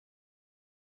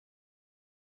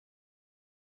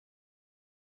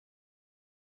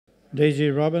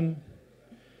DG Robin,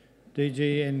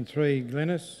 DGN3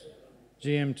 Glennis,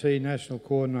 GMT National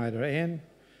Coordinator Anne,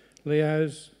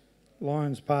 Leos,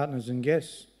 Lions partners and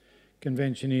guests,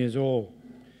 conventioneers all.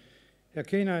 Our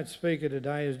keynote speaker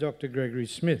today is Dr Gregory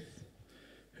Smith,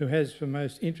 who has the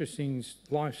most interesting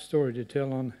life story to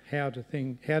tell on how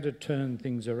to turn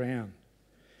things around.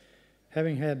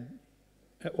 Having had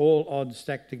all odds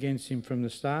stacked against him from the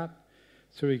start,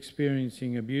 through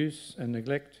experiencing abuse and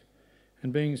neglect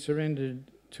and being surrendered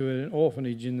to an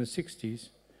orphanage in the 60s,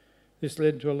 this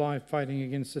led to a life fighting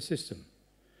against the system.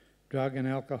 Drug and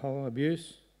alcohol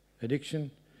abuse,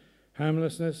 addiction,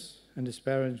 homelessness and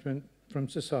disparagement from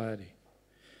society.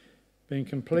 Being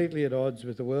completely at odds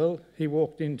with the world, he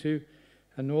walked into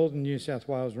a northern New South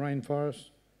Wales rainforest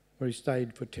where he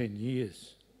stayed for 10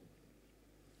 years.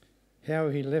 How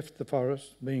he left the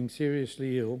forest, being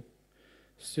seriously ill,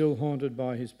 still haunted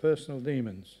by his personal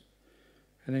demons,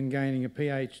 and then gaining a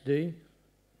PhD,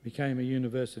 became a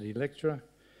university lecturer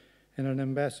and an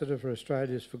ambassador for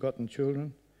Australia's Forgotten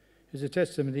Children, is a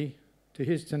testimony to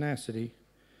his tenacity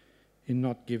in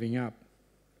not giving up.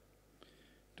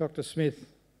 Dr Smith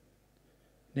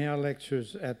now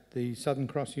lectures at the Southern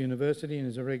Cross University and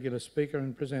is a regular speaker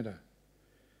and presenter.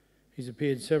 He's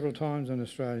appeared several times on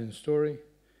Australian Story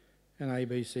and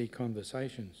ABC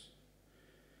Conversations.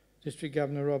 District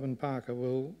Governor Robin Parker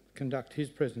will conduct his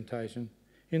presentation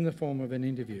in the form of an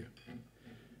interview.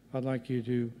 I'd like you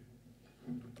to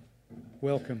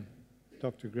welcome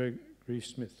Dr Gregory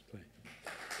Smith, please.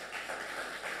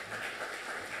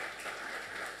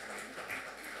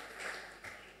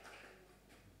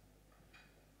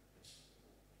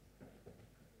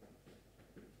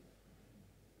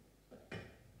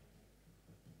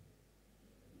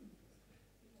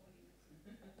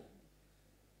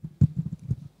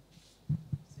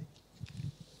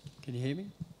 Can you hear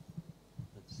me?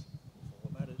 That's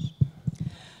all that matters.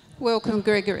 Welcome,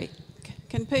 Gregory.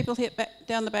 Can people hit back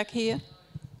down the back here?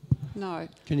 No.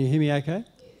 Can you hear me okay?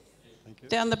 Thank you.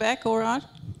 Down the back, all right?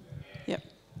 Yep.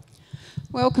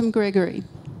 Welcome, Gregory.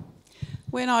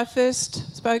 When I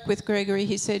first spoke with Gregory,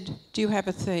 he said, "Do you have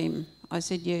a theme?" I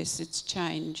said, "Yes, it's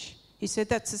change." He said,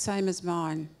 "That's the same as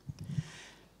mine."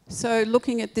 So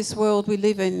looking at this world we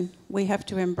live in, we have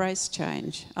to embrace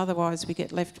change, otherwise we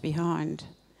get left behind.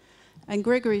 And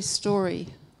Gregory's story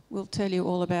will tell you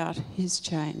all about his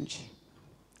change.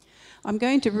 I'm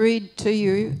going to read to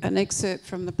you an excerpt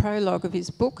from the prologue of his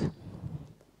book,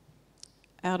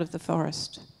 Out of the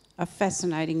Forest. A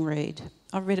fascinating read.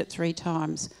 I've read it 3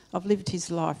 times. I've lived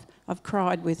his life. I've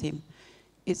cried with him.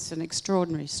 It's an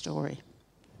extraordinary story.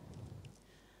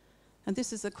 And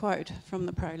this is a quote from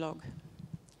the prologue.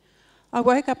 "I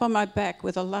woke up on my back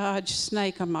with a large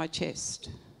snake on my chest.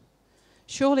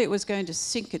 Surely it was going to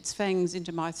sink its fangs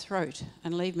into my throat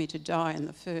and leave me to die in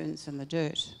the ferns and the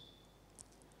dirt.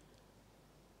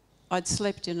 I'd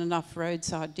slept in enough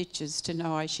roadside ditches to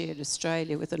know I shared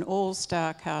Australia with an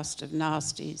all-star cast of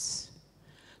nasties,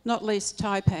 not least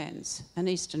taipans and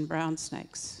eastern brown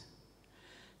snakes.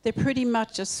 They're pretty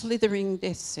much a slithering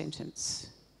death sentence,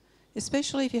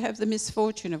 especially if you have the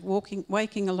misfortune of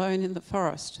waking alone in the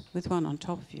forest with one on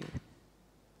top of you.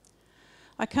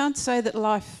 I can't say that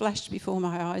life flashed before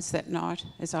my eyes that night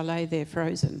as I lay there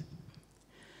frozen.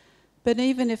 But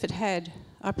even if it had,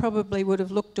 I probably would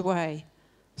have looked away.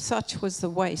 Such was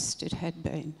the waste it had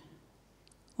been.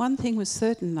 One thing was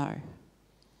certain though,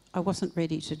 I wasn't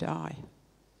ready to die."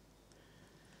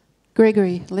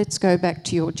 Gregory, let's go back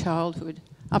to your childhood,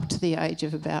 up to the age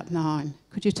of about 9.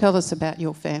 Could you tell us about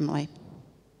your family?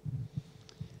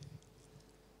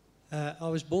 I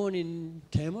was born in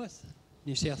Tamworth,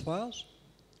 New South Wales.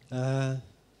 My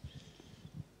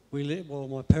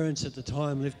parents at the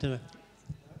time lived in a...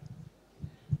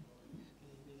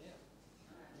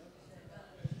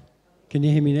 Can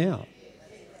you hear me now?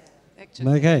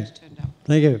 Okay,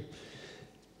 thank you.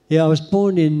 Yeah, I was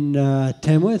born in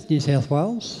Tamworth, New South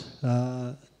Wales,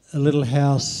 a little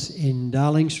house in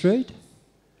Darling Street.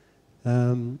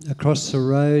 Across the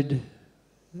road,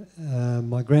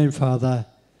 my grandfather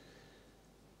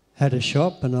had a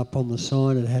shop, and up on the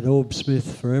sign it had Orb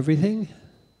Smith for everything,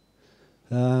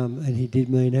 and he did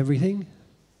mean everything.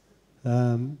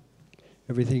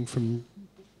 Everything from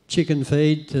chicken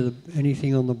feed to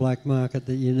anything on the black market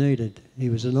that you needed. He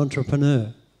was an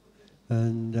entrepreneur,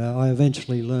 and I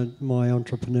eventually learnt my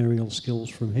entrepreneurial skills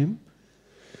from him.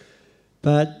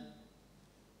 But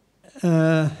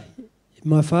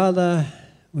my father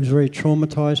was a very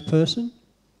traumatised person,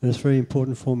 and it's very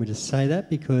important for me to say that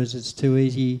because it's too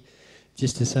easy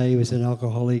just to say he was an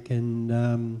alcoholic and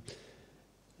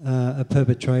a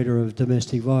perpetrator of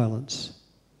domestic violence.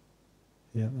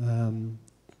 Yeah,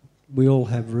 we all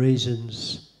have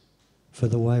reasons for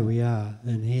the way we are,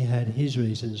 and he had his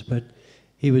reasons, but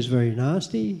he was very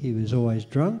nasty, he was always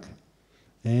drunk,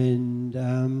 and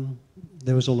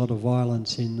there was a lot of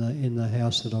violence in the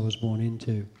house that I was born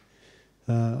into.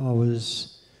 I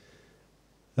was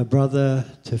a brother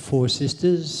to 4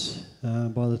 sisters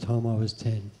by the time I was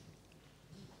 10.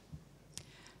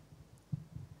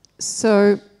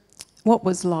 So, what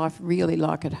was life really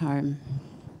like at home?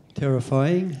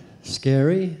 Terrifying,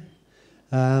 scary.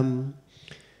 One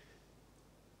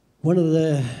of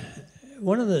the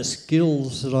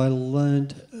skills that I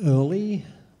learned early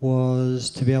was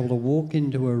to be able to walk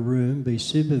into a room, be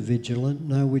super vigilant,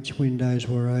 know which windows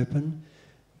were open,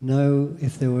 know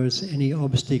if there was any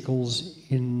obstacles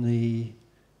in the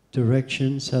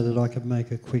direction so that I could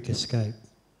make a quick escape.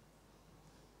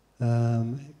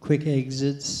 Quick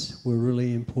exits were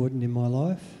really important in my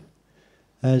life,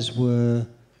 as were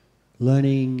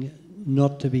learning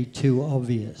not to be too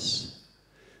obvious.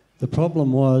 The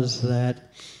problem was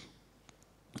that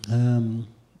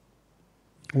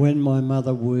when my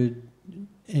mother would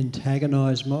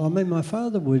antagonise my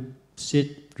father would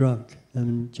sit drunk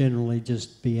and generally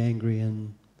just be angry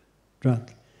and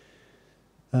drunk.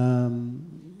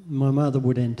 My mother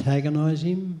would antagonise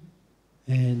him,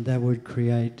 and that would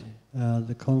create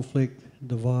the conflict,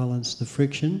 the violence, the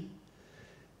friction.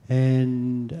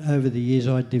 And over the years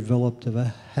I developed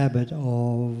a habit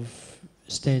of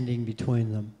standing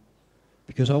between them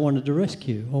because I wanted to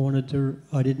rescue.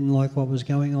 I didn't like what was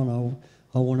going on.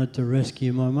 I wanted to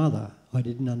rescue my mother. I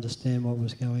didn't understand what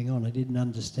was going on. I didn't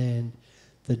understand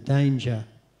the danger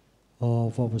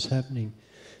of what was happening.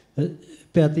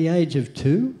 About the age of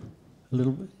 2,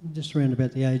 just around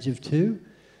about the age of 2,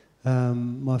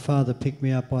 my father picked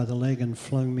me up by the leg and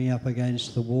flung me up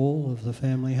against the wall of the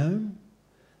family home.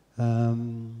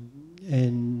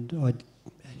 And I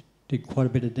did quite a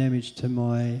bit of damage to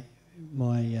my head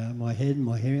and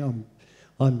my hearing.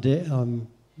 I'm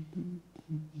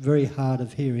very hard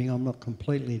of hearing. I'm not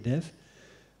completely deaf,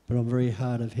 but I'm very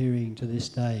hard of hearing to this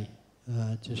day,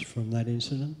 just from that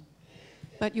incident.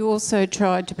 But you also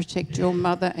tried to protect your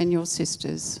mother and your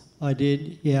sisters. I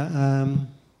did, yeah.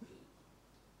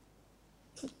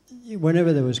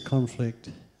 Whenever there was conflict,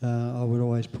 I would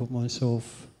always put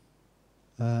myself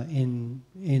in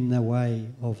the way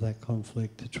of that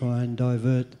conflict to try and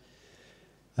divert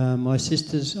my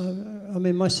sisters.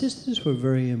 My sisters were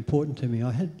very important to me.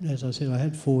 As I said, I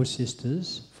had 4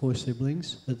 sisters, 4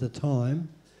 siblings at the time,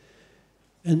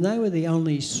 and they were the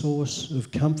only source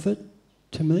of comfort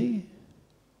to me.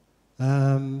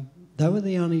 They were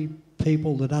the only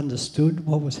people that understood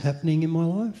what was happening in my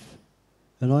life,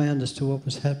 and I understood what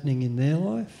was happening in their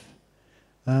life,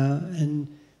 and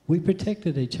we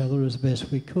protected each other as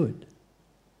best we could,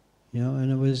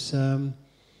 and it was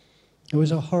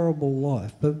a horrible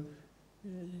life, but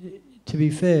to be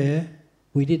fair,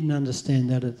 we didn't understand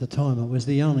that at the time. It was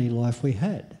the only life we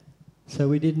had, so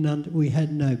we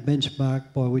had no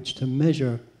benchmark by which to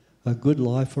measure a good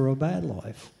life or a bad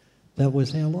life. That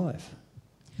was our life.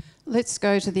 Let's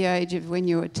go to the age of when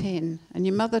you were 10 and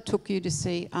your mother took you to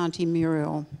see Auntie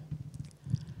Muriel.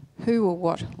 Who or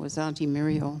what was Auntie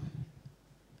Muriel?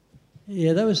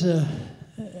 Yeah, that was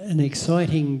an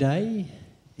exciting day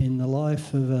in the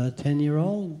life of a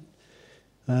 10-year-old.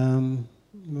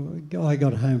 I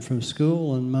got home from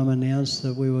school and Mum announced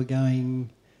that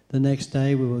the next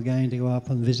day we were going to go up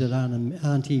and visit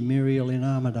Auntie Muriel in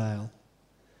Armidale.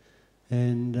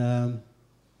 And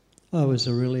it was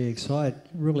a really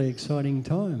exciting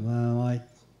time. I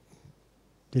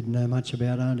didn't know much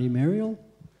about Auntie Muriel.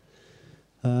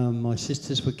 My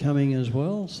sisters were coming as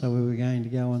well, so we were going to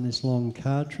go on this long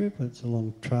car trip. It's a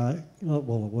long it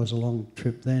was a long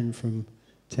trip then from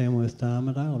Tamworth to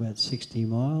Armidale, about 60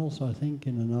 miles, I think,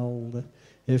 in an old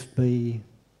FB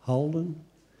Holden.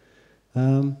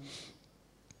 No,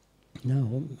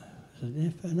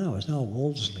 it was an old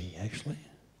Wolseley, actually.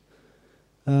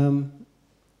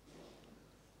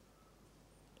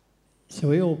 So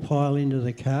we all pile into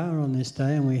the car on this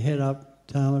day and we head up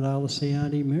to Armidale to see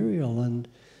Auntie Muriel. And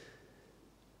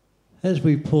as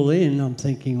we pull in, I'm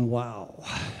thinking, wow,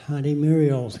 Auntie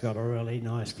Muriel's got a really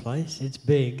nice place. It's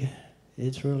big.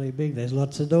 It's really big. There's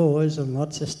lots of doors and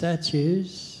lots of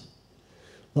statues,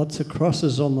 lots of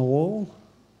crosses on the wall,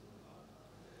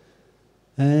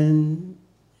 and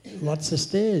lots of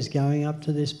stairs going up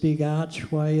to this big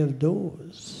archway of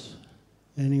doors.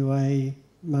 Anyway,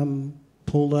 Mum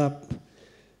pulled up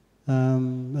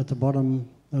at the bottom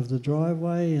of the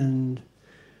driveway and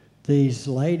these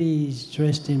ladies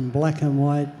dressed in black and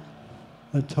white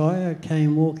attire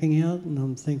came walking out, and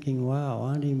I'm thinking, wow,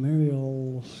 Auntie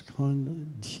Muriel's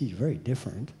she's very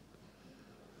different.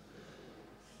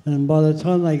 And by the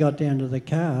time they got down to the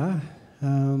car,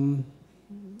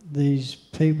 these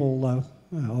people, well,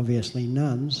 obviously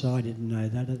nuns, I didn't know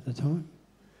that at the time,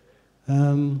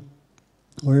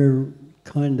 were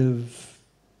kind of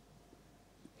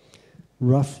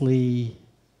roughly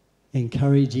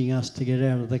encouraging us to get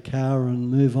out of the car and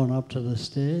move on up to the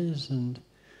stairs, and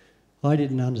I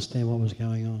didn't understand what was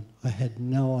going on. I had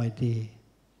no idea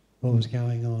what was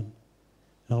going on.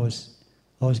 I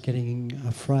was getting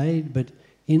afraid, but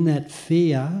in that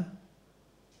fear,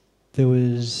 there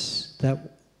was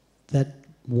that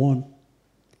want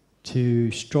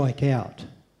to strike out,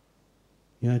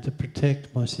 to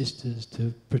protect my sisters,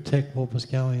 to protect what was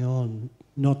going on,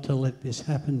 not to let this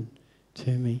happen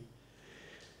to me.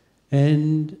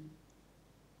 And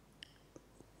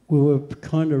we were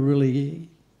kind of really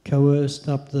coerced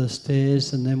up the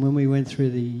stairs, and then when we went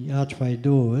through the archway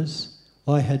doors,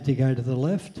 I had to go to the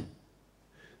left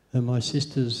and my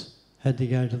sisters had to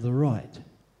go to the right.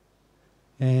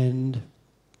 And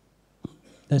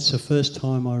that's the first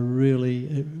time I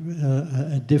really,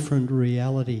 a different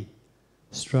reality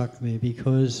struck me,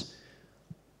 because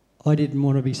I didn't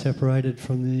want to be separated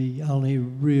from the only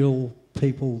real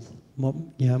people,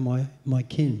 my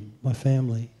kin, my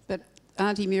family. But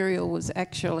Auntie Muriel was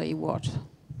actually what?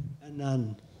 A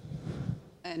nun.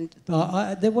 And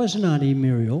there was an Auntie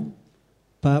Muriel,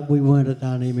 but we weren't at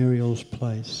Auntie Muriel's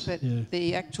place. But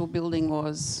the actual building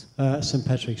was? St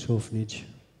Patrick's Orphanage.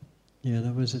 Yeah,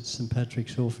 that was at St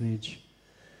Patrick's Orphanage.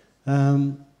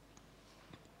 So...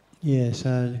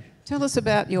 Tell us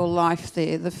about your life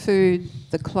there, the food,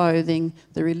 the clothing,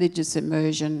 the religious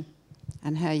immersion,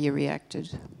 and how you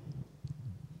reacted.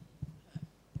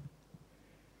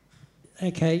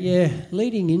 Okay,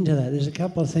 leading into that, there's a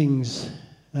couple of things.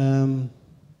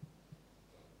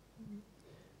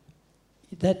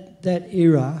 That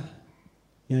era,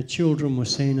 children were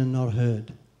seen and not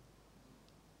heard.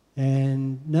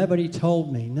 And nobody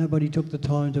told me, nobody took the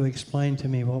time to explain to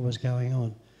me what was going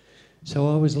on.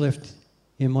 So I was left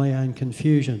in my own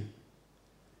confusion.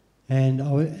 And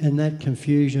that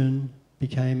confusion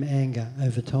became anger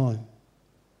over time.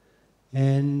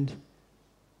 And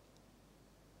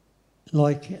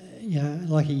like a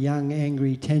young,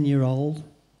 angry 10-year-old,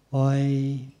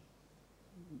 I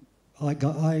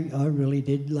really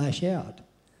did lash out.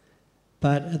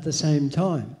 But at the same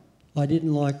time, I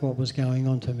didn't like what was going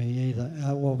on to me either,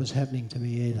 what was happening to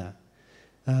me either.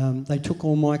 They took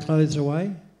all my clothes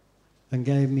away and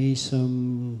gave me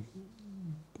some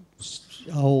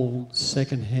old,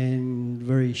 second-hand,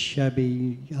 very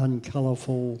shabby,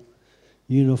 uncolourful,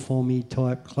 uniformy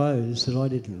type clothes that I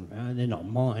didn't, they're not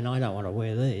mine, I don't want to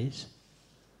wear these.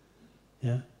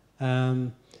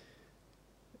 The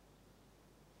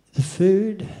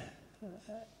food,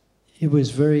 it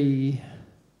was very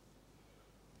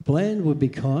bland, would be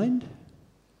kind.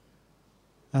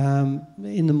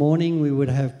 In the morning we would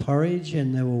have porridge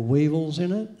and there were weevils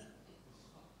in it.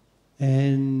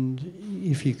 And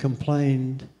if you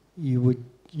complained, you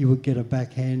would get a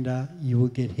backhander, you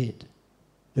would get hit.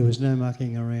 There was no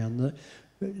mucking around.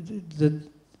 The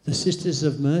Sisters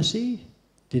of Mercy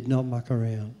did not muck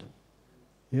around.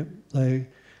 Yep, they...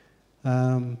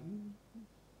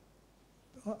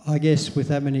 I guess with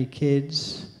that many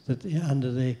kids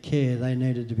under their care, they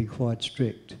needed to be quite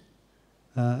strict.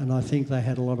 And I think they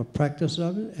had a lot of practice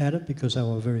at it because they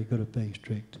were very good at being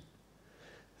strict.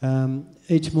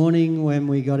 Each morning when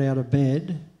we got out of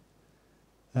bed,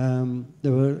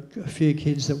 there were a few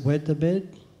kids that wet the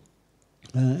bed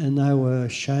and they were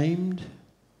shamed.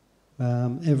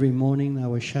 Every morning they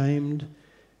were shamed.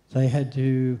 They had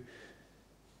to...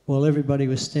 While everybody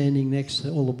was standing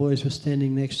all the boys were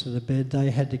standing next to the bed, they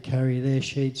had to carry their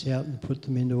sheets out and put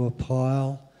them into a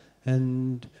pile.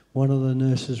 And one of the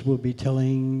nurses would be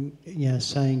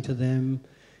saying to them,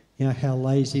 how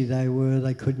lazy they were.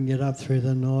 They couldn't get up through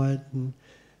the night,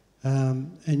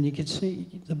 and you could see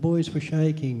the boys were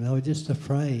shaking. They were just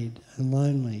afraid and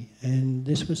lonely, and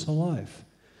this was the life.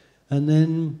 And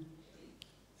then,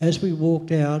 as we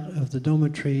walked out of the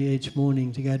dormitory each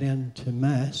morning to go down to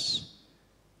Mass,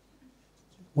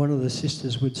 one of the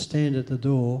sisters would stand at the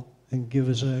door and give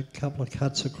us a couple of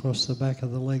cuts across the back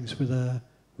of the legs with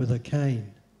a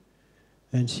cane.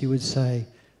 And she would say,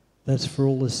 "That's for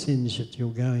all the sins that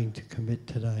you're going to commit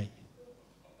today."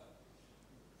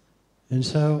 And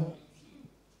so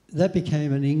that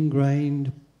became an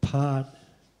ingrained part.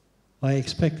 I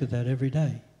expected that every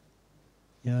day.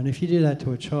 And if you do that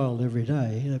to a child every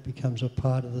day, that becomes a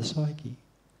part of the psyche.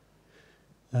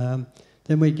 Then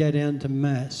we'd go down to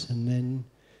Mass, and then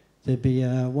there'd be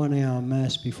a 1-hour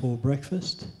Mass before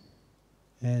breakfast,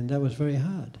 and that was very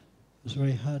hard. It was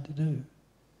very hard to do.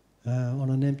 on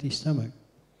an empty stomach.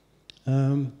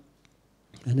 And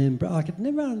then I could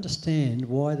never understand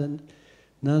why the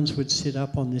nuns would sit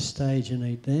up on this stage and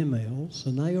eat their meals,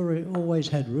 and they always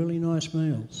had really nice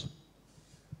meals.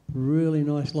 Really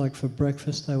nice, like for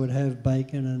breakfast they would have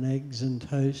bacon and eggs and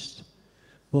toast,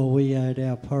 while we ate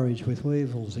our porridge with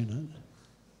weevils in it.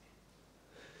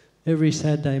 Every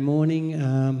Saturday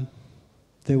morning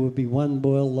there would be one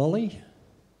boiled lolly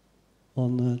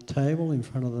on the table in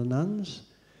front of the nuns.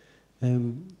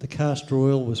 The castor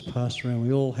oil was passed around.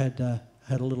 We all had a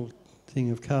little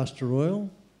thing of castor oil,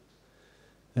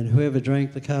 and whoever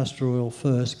drank the castor oil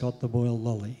first got the boiled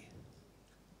lolly.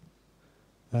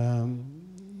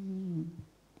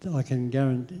 I can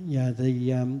guarantee,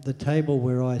 the table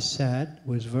where I sat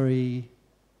was very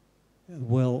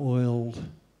well oiled,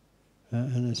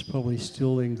 and it's probably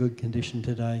still in good condition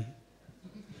today.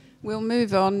 We'll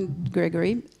move on,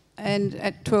 Gregory. And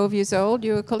at 12 years old,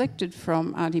 you were collected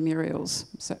from Auntie Muriel's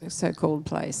so-called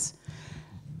place.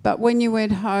 But when you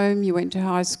went home, you went to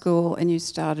high school and you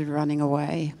started running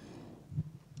away.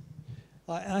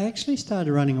 I actually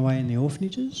started running away in the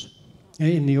orphanage.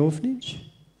 I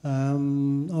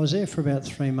was there for about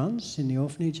 3 months in the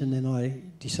orphanage, and then I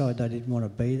decided I didn't want to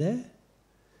be there.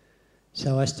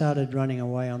 So I started running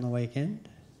away on the weekend,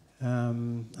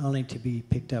 only to be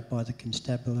picked up by the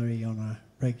constabulary on a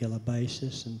regular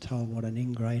basis and told what an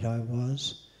ingrate I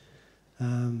was.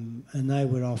 And they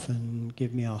would often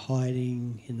give me a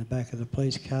hiding in the back of the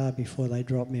police car before they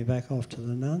dropped me back off to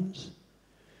the nuns.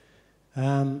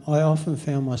 I often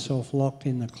found myself locked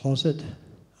in the closet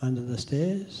under the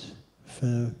stairs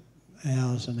for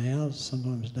hours and hours,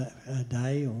 sometimes a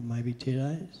day or maybe 2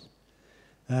 days.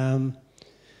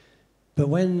 But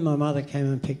when my mother came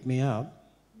and picked me up,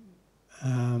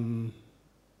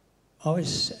 I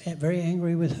was very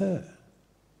angry with her.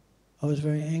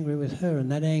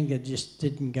 And that anger just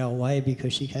didn't go away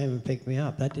because she came and picked me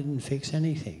up. That didn't fix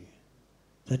anything.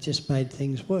 That just made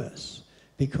things worse,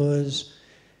 because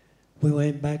we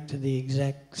went back to the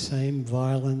exact same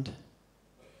violent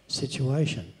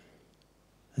situation.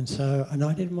 And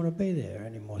I didn't want to be there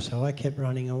anymore, so I kept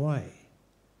running away.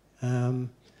 And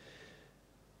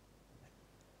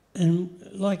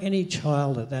like any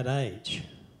child at that age,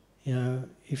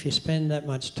 if you spend that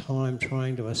much time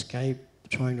trying to escape,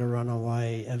 trying to run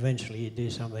away, eventually you do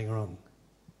something wrong.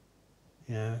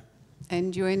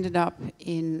 And you ended up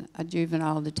in a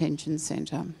juvenile detention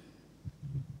centre.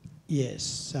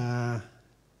 Yes. I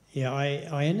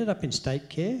ended up in state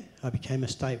care. I became a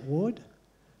state ward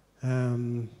at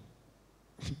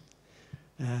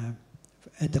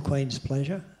the Queen's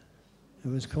Pleasure, it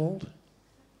was called.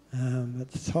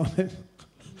 At the time,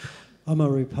 I'm a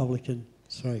Republican.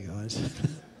 Sorry, guys.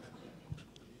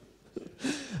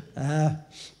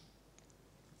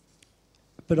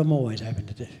 But I'm always happy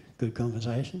to do good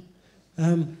conversation.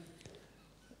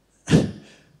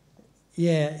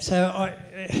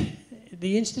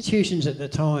 The institutions at the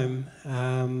time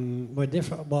were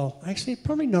different. Well, actually,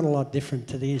 probably not a lot different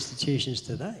to the institutions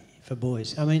today for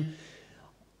boys. I mean,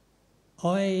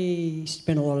 I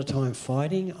spent a lot of time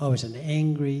fighting. I was an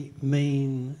angry,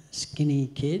 mean,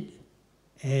 skinny kid,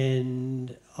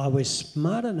 and I was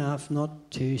smart enough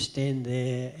not to stand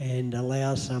there and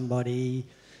allow somebody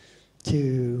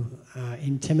to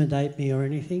intimidate me or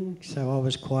anything. So I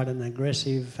was quite an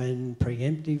aggressive and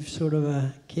preemptive sort of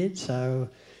a kid. So,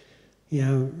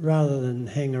 rather than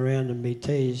hang around and be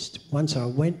teased, once I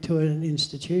went to an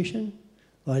institution,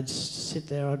 I'd sit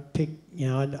there, I'd pick,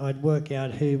 I'd work out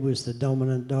who was the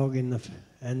dominant dog and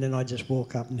then I'd just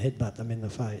walk up and headbutt them in the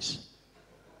face.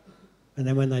 And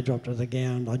then when they dropped to the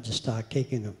ground, I'd just start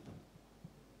kicking them.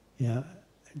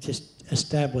 Just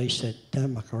establish that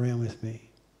don't muck around with me.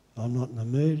 I'm not in the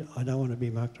mood, I don't want to be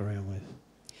mucked around with.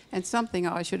 And something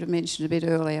I should have mentioned a bit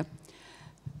earlier,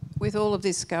 with all of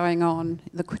this going on,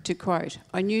 to quote,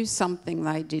 I knew something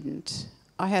they didn't.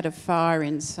 I had a fire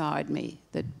inside me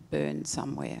that burned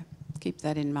somewhere. Keep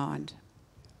that in mind.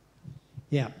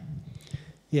 Yeah.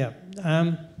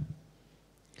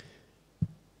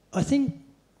 I think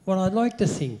what I'd like to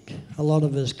think a lot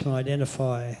of us can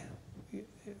identify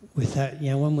with that,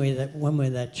 when we're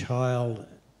that child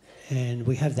and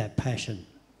we have that passion.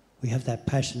 We have that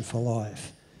passion for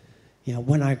life.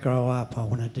 When I grow up, I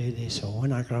want to do this, or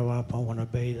when I grow up, I want to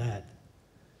be that.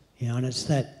 And it's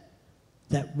that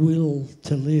will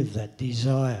to live, that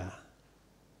desire.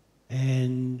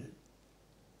 And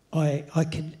I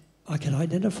could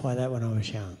identify that when I was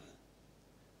young.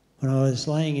 When I was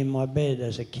laying in my bed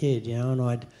as a kid, and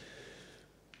I'd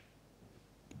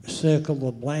circle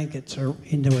the blankets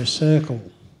into a circle,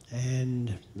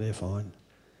 and they're fine.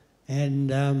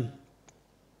 And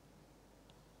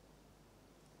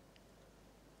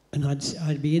and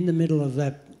I'd be in the middle of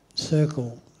that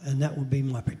circle, and that would be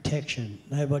my protection.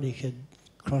 Nobody could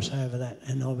cross over that,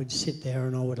 and I would sit there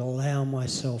and I would allow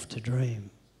myself to dream.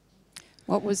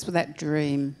 What was that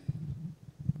dream?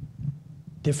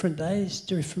 Different days,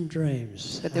 different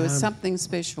dreams. But there was something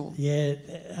special. Yeah.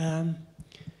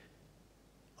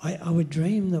 I would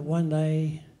dream that one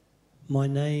day my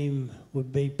name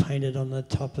would be painted on the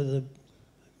top of the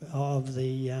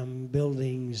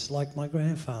buildings like my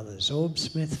grandfather's, Orb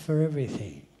Smith for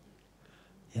everything,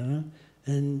 you know?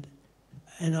 And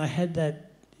I had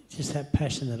that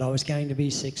passion that I was going to be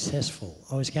successful.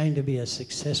 I was going to be a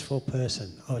successful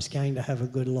person. I was going to have a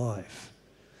good life.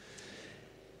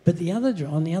 But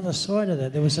on the other side of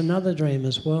that, there was another dream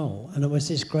as well, and it was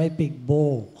this great big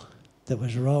ball that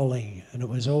was rolling, and it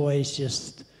was always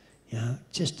just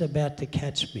about to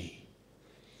catch me.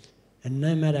 And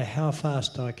no matter how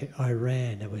fast I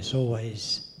ran, it was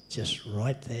always just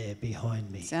right there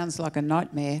behind me. Sounds like a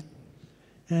nightmare.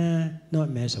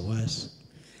 Nightmares are worse.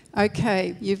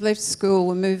 Okay, you've left school,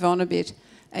 we'll move on a bit,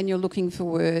 and you're looking for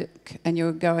work and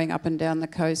you're going up and down the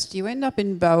coast. You end up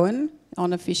in Bowen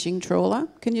on a fishing trawler.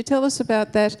 Can you tell us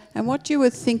about that and what you were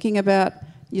thinking about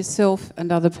yourself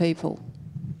and other people?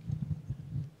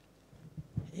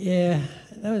 Yeah,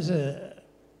 I was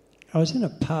in a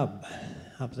pub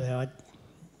up there. I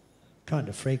kind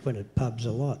of frequented pubs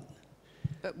a lot.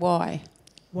 But why?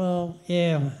 Well,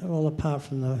 apart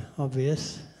from the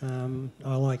obvious,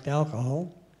 I liked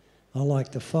alcohol, I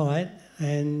liked to fight,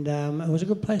 and it was a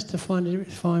good place to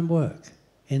find work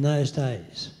in those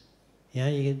days. You know,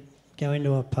 you could go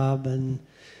into a pub and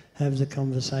have the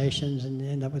conversations and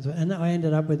and I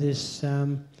ended up with this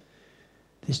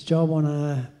job on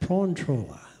a prawn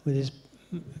trawler with this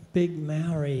big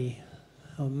Maori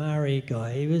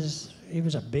guy. He was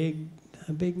a big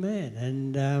man,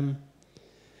 and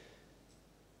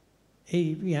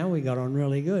we got on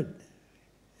really good.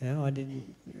 You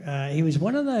know, he was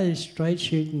one of those straight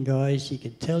shooting guys. You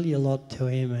could tell your lot to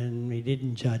him, and he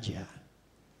didn't judge you.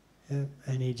 Yeah,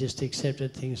 and he just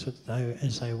accepted things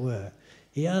as they were.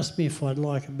 He asked me if I'd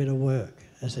like a bit of work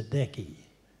as a decky,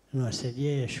 and I said,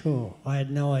 yeah, sure. I had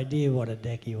no idea what a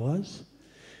decky was,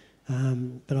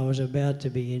 but I was about to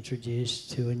be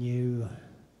introduced to a new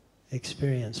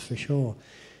experience for sure.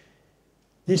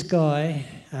 This guy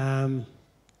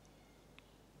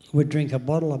would drink a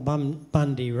bottle of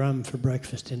Bundy rum for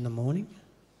breakfast in the morning,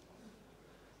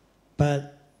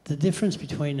 but the difference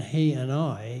between he and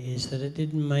I is that it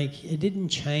didn't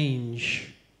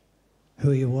change who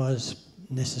he was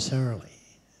necessarily.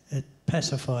 It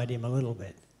pacified him a little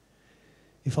bit.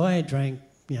 If I had drank,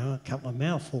 a couple of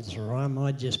mouthfuls of rum,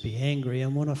 I'd just be angry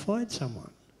and want to fight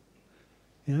someone.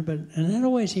 And that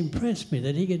always impressed me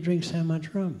that he could drink so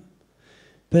much rum.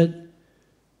 But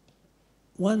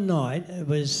one night it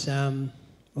was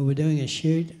we were doing a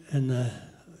shoot, and a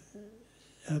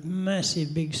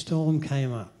massive big storm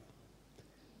came up,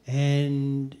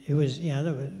 and it was there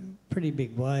were pretty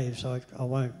big waves. I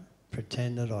won't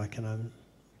pretend that I can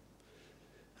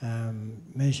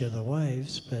measure the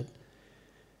waves, but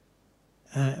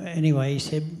anyway, he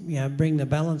said, bring the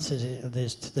balances.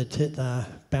 There's the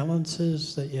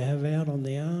balances that you have out on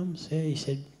the arms. Yeah, he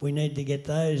said, we need to get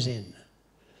those in.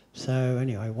 So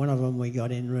anyway, one of them we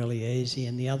got in really easy,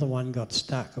 and the other one got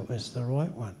stuck. It was the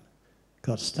right one.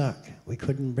 Got stuck. We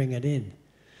couldn't bring it in.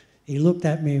 He looked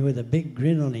at me with a big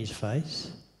grin on his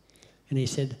face, and he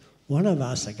said, one of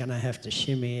us are going to have to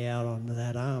shimmy out onto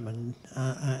that arm and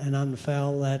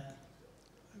unfoul that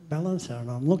balancer. And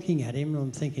I'm looking at him and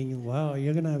I'm thinking, wow,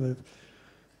 you're going to have a...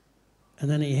 And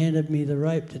then he handed me the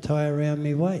rope to tie around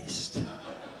my waist.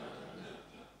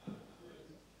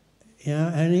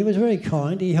 And he was very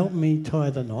kind. He helped me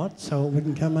tie the knot so it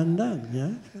wouldn't come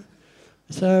undone,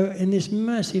 So in this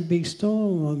massive big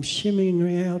storm, I'm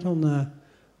shimmying out on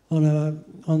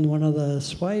one of the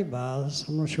sway bars,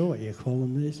 I'm not sure what you call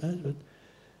them these days, but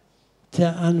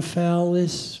to unfoul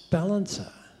this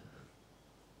balancer.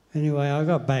 Anyway, I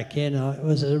got back in. It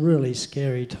was a really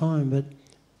scary time, but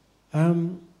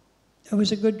it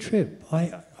was a good trip.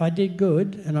 I did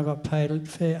good, and I got paid a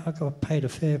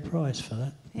fair price for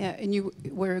that. Yeah, and you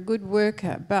were a good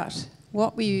worker, but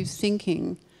what were you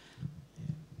thinking?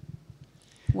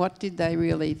 What did they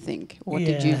really think? What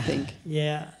did you think?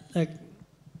 Yeah, look,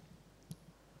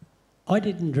 I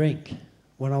didn't drink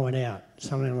when I went out,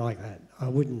 something like that. I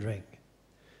wouldn't drink.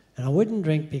 And I wouldn't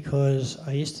drink because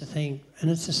I used to think,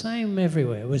 and it's the same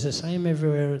everywhere, it was the same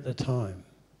everywhere at the time.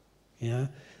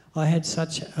 I had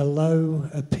such a low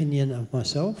opinion of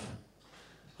myself.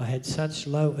 I had such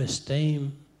low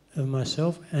esteem of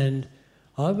myself, and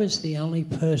I was the only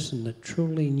person that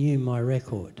truly knew my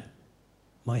record.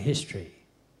 my history.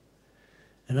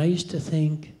 And I used to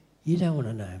think, you don't want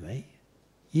to know me.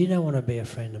 You don't want to be a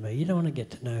friend of me. You don't want to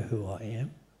get to know who I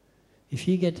am. If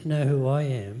you get to know who I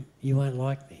am, you won't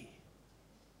like me.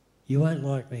 You won't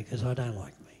like me because I don't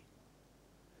like me.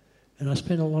 And I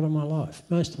spent a lot of my life,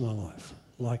 most of my life,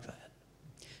 like that.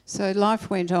 So life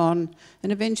went on,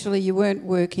 and eventually you weren't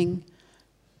working,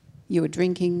 you were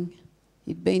drinking,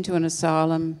 you'd been to an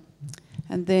asylum,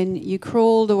 and then you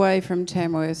crawled away from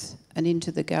Tamworth and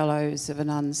into the gallows of an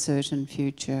uncertain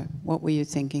future. What were you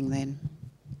thinking then?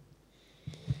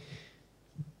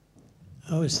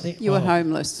 I was thinking... You were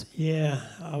homeless. Yeah,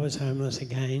 I was homeless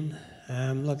again.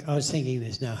 Look, I was thinking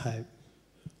there's no hope.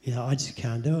 You know, I just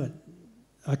can't do it.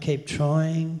 I keep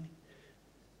trying,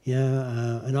 you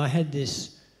know, and I had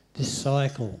this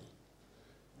cycle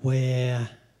where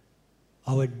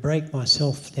I would break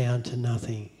myself down to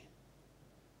nothing.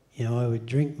 You know, I would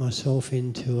drink myself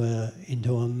into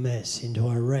a mess, into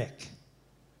a wreck.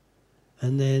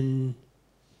 And then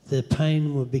the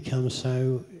pain would become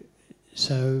so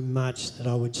much that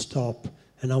I would stop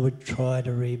and I would try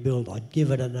to rebuild. I'd give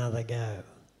it another go,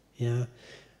 you know.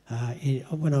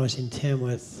 When I was in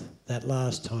Tamworth that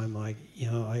last time,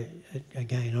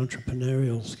 again,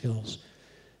 entrepreneurial skills.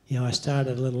 You know, I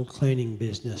started a little cleaning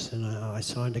business, and I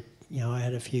signed I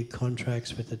had a few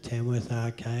contracts with the Tamworth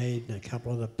Arcade and a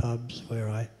couple of the pubs where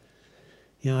I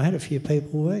had a few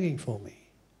people working for me.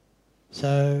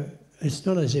 So it's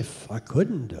not as if I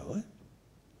couldn't do it,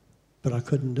 but I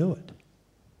couldn't do it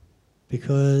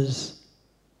because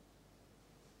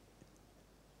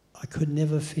I could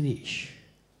never finish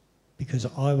because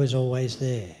I was always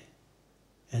there.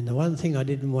 And the one thing I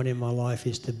didn't want in my life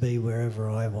is to be wherever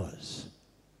I was.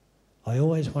 I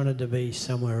always wanted to be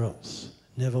somewhere else,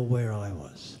 never where I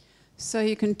was. So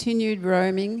you continued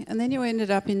roaming, and then you ended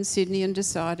up in Sydney and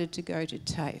decided to go to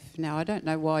TAFE. Now, I don't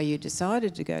know why you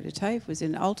decided to go to TAFE. It was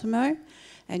in Ultimo,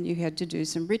 and you had to do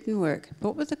some written work.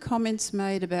 What were the comments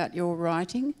made about your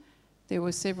writing? There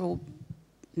were several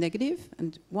negative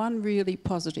and one really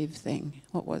positive thing.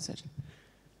 What was it?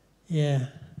 Yeah.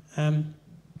 The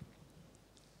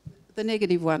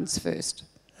negative ones first.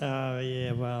 Oh,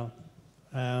 yeah, well...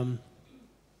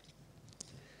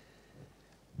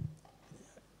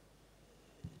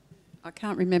 I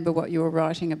can't remember what you were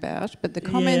writing about, but the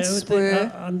comments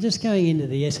were... I'm just going into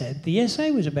the essay. The essay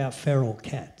was about feral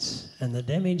cats and the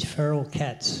damage feral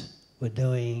cats were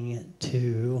doing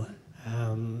to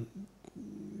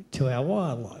our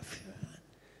wildlife.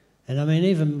 And I mean,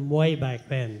 even way back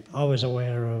then, I was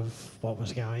aware of what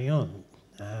was going on.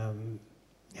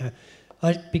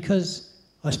 Because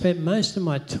I spent most of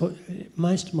my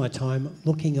time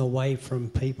looking away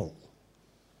from people.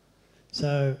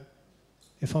 So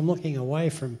if I'm looking away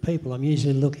from people, I'm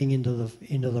usually looking into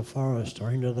the forest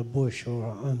or into the bush, or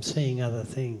I'm seeing other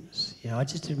things. You know, I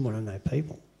just didn't want to know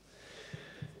people.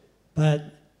 But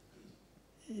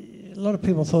a lot of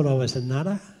people thought I was a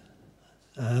nutter.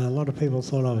 A lot of people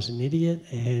thought I was an idiot,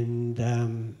 and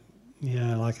you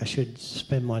know, like I should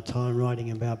spend my time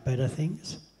writing about better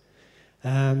things.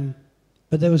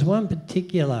 But there was one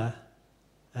particular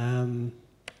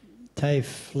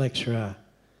TAFE lecturer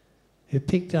who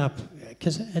picked up,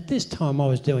 because at this time I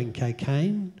was doing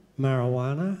cocaine,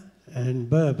 marijuana and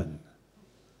bourbon.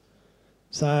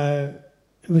 So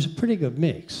it was a pretty good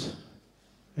mix.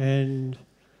 And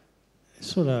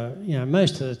sort of, you know,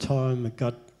 most of the time it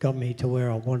got me to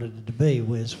where I wanted it to be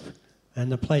was,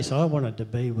 and the place I wanted to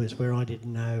be was where I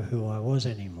didn't know who I was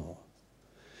anymore.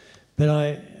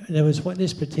 But there was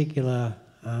this particular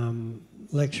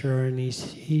lecturer, and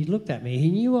he looked at me. He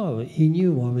knew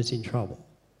I was in trouble.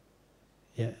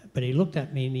 Yeah, but he looked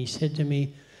at me and he said to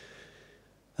me,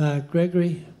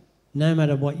 Gregory, no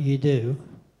matter what you do,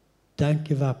 don't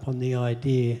give up on the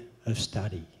idea of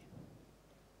study.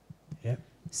 Yeah.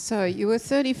 So you were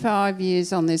 35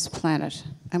 years on this planet,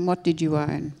 and what did you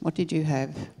own? What did you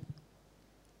have?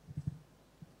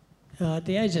 At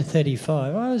the age of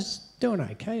 35, I was doing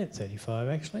okay at 35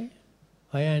 actually.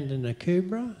 I owned an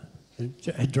Akubra,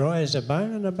 a dry as a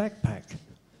bone, and a backpack.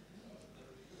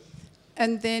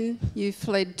 And then you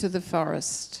fled to the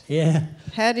forest. Yeah.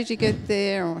 How did you get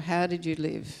there, or how did you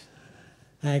live?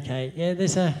 Okay, yeah,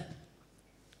 there's a...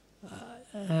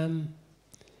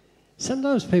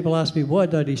 sometimes people ask me, why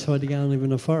did I decide to go and live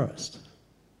in a forest?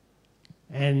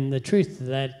 And the truth of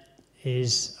that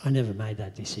is I never made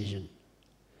that decision.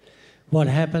 What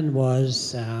happened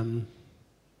was I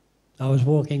was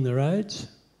walking the roads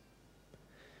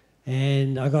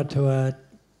and I got to a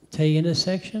T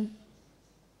intersection.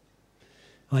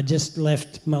 I just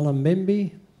left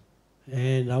Mullumbimby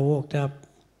and I walked up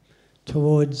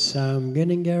towards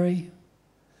Gunningarry,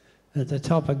 at the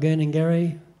top of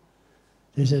Gurningary.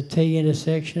 There's a T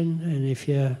intersection, and if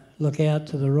you look out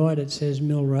to the right, it says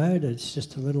Mill Road. It's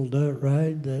just a little dirt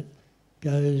road that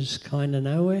goes kind of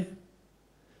nowhere.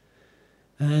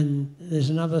 And there's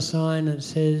another sign that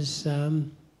says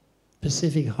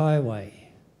Pacific Highway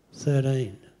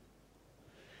 13.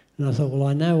 And I thought, well,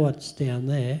 I know what's down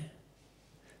there,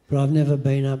 but I've never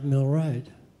been up Mill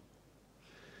Road.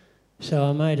 So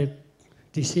I made a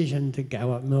decision to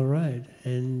go up Mill Road,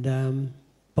 and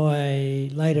by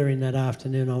later in that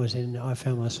afternoon I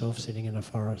found myself sitting in a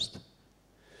forest,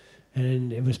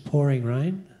 and it was pouring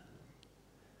rain,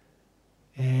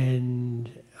 and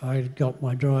I got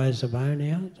my dry as a bone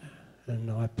out,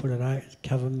 and I put it out,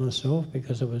 covered myself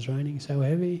because it was raining so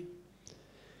heavy,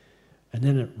 and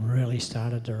then it really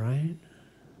started to rain.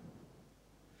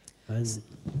 And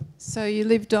so you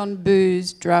lived on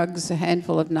booze, drugs, a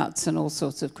handful of nuts and all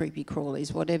sorts of creepy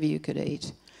crawlies, whatever you could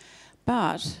eat.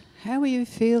 But how were you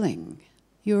feeling?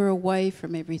 You were away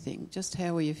from everything. Just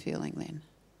how were you feeling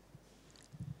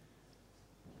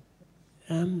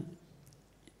then?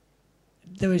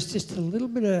 There was just a little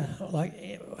bit of, like,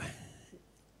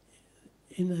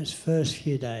 in those first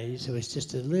few days, there was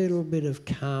just a little bit of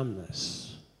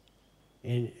calmness,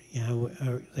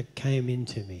 that came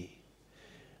into me.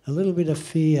 A little bit of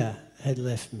fear had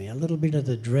left me. A little bit of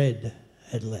the dread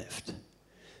had left.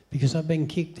 Because I've been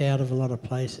kicked out of a lot of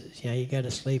places. You go to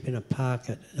sleep in a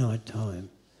park at night time,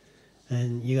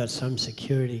 and you got some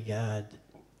security guard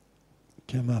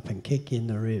come up and kick you in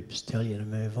the ribs, tell you to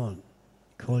move on,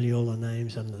 call you all the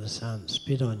names under the sun,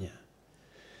 spit on you.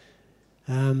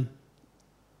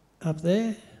 Up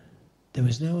there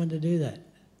was no one to do that.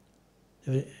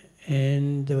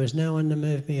 And there was no one to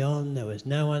move me on, there was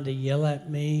no one to yell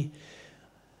at me,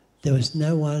 there was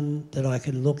no one that I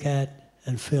could look at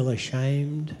and feel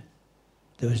ashamed,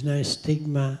 there was no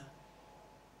stigma,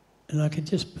 and I could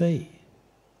just be.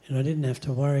 And I didn't have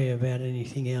to worry about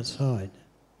anything outside,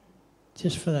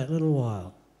 just for that little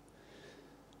while.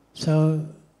 So,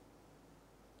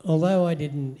 although I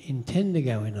didn't intend to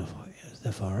go in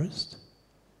the forest,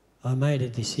 I made a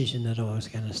decision that I was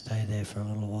going to stay there for a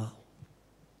little while.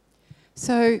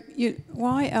 So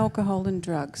why alcohol and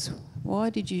drugs? Why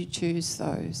did you choose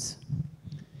those?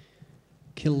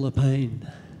 Kill the pain.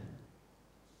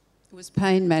 It was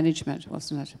pain management,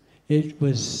 wasn't it? It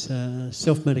was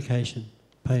self-medication,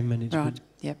 pain management. Right,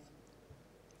 yep.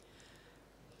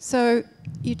 So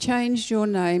you changed your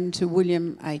name to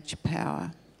William H.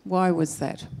 Power. Why was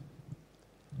that?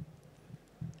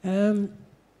 I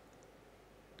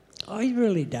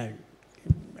really don't.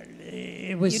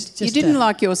 It was you didn't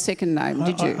like your second name,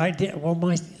 did you? I did. Well,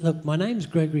 my name's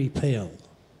Gregory Peel,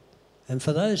 and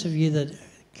for those of you that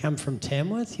come from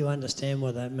Tamworth, you understand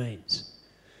what that means.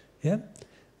 Yeah,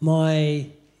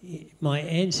 my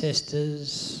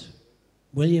ancestors,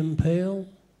 William Peel,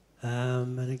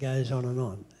 and it goes on and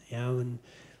on. And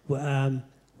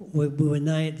we were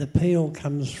named. The Peel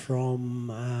comes from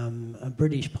a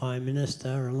British Prime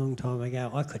Minister a long time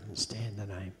ago. I couldn't stand the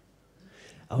name.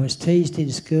 I was teased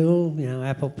in school,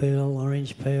 apple peel,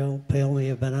 orange peel, peel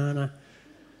me a banana,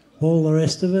 all the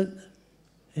rest of it.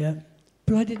 Yeah.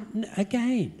 But I didn't,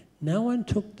 again, no one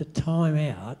took the time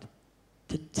out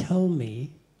to tell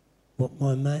me what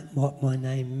my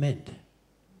name meant.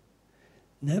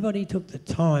 Nobody took the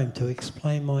time to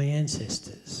explain my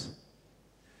ancestors.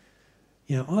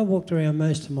 I walked around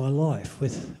most of my life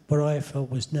with what I felt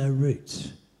was no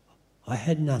roots. I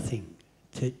had nothing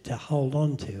to hold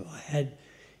on to.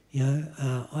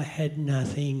 I had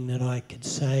nothing that I could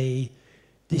say,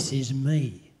 this is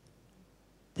me.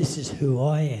 This is who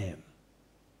I am.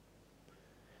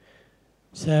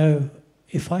 So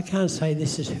if I can't say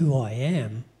this is who I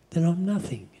am, then I'm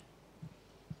nothing.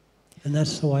 And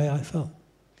that's the way I felt.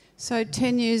 So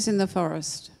 10 years in the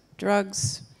forest,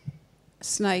 drugs,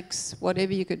 snakes,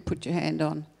 whatever you could put your hand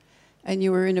on, and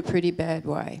you were in a pretty bad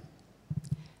way.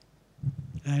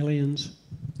 Aliens,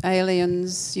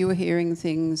 you were hearing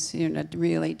things in a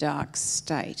really dark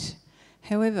state.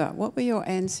 However, what were your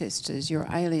ancestors, your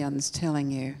aliens,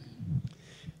 telling you?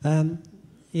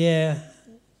 Yeah,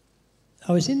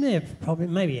 I was in there probably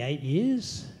maybe 8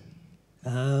 years.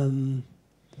 And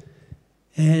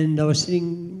I was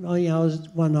sitting, I was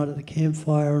one night at the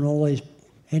campfire and all these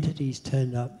entities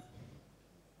turned up.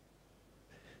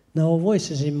 There were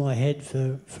voices in my head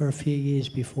for a few years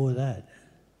before that.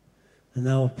 And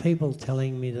there were people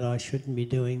telling me that I shouldn't be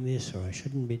doing this, or I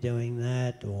shouldn't be doing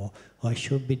that, or I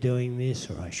should be doing this,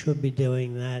 or I should be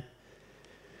doing that.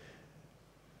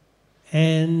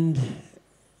 And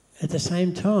at the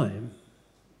same time,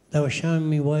 they were showing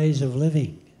me ways of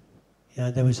living.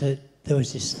 There was there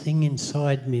was this thing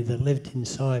inside me that lived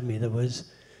inside me that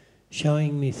was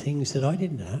showing me things that I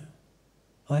didn't know.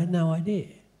 I had no idea.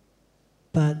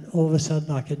 But all of a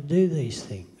sudden I could do these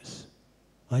things.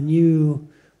 I knew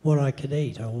what I could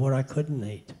eat or what I couldn't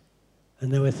eat.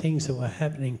 And there were things that were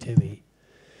happening to me.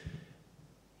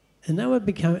 And they were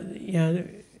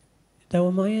they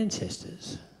were my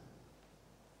ancestors.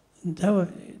 They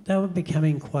were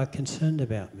becoming quite concerned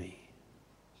about me.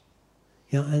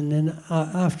 And then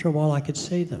after a while I could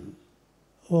see them.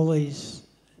 All these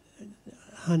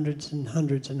hundreds and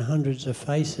hundreds and hundreds of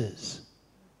faces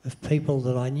of people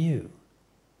that I knew.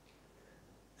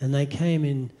 And they came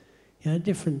in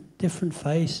different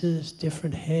faces,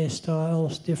 different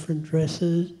hairstyles, different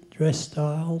dress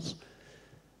styles.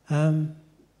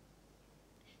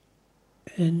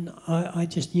 And I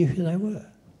just knew who they were.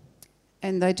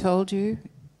 And they told you,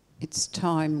 it's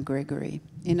time, Gregory.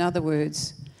 In other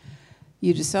words,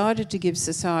 you decided to give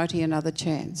society another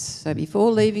chance. So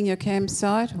before leaving your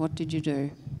campsite, what did you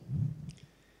do?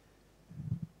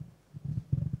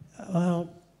 Well,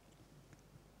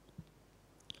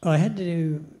 I had to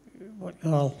do...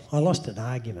 Well, I lost an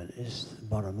argument, is the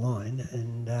bottom line,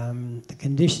 and the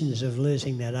conditions of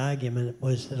losing that argument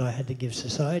was that I had to give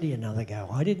society another go.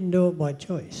 I didn't do it by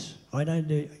choice.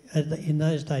 In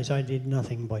those days I did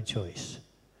nothing by choice.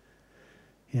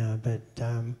 But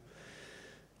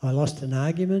I lost an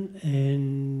argument,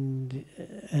 and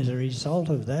as a result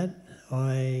of that,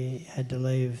 I had to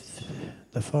leave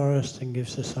the forest and give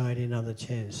society another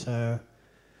chance. So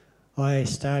I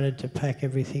started to pack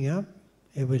everything up.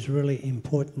 It was really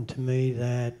important to me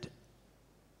that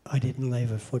I didn't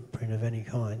leave a footprint of any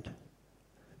kind.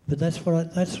 But that's what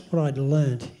I'd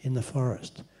learnt in the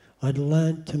forest. I'd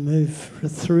learnt to move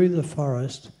through the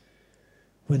forest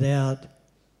without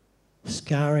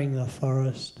scarring the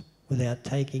forest, without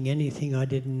taking anything I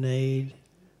didn't need.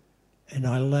 And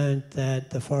I learnt that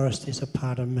the forest is a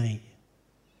part of me.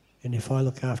 And if I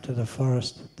look after the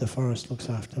forest looks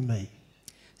after me.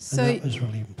 So, and that was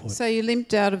really important. So you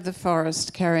limped out of the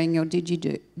forest carrying your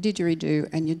didgeridoo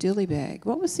and your dilly bag.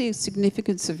 What was the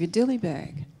significance of your dilly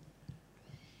bag?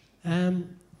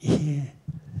 Yeah.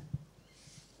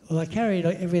 Well, I carried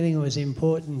everything that was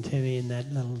important to me in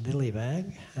that little dilly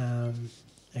bag. A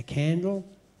candle,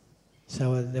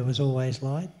 so there was always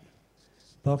light.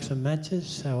 Box of matches,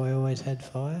 so I always had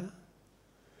fire.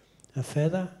 A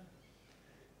feather,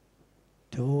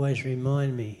 to always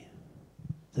remind me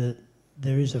that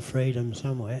there is a freedom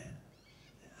somewhere.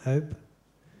 Hope.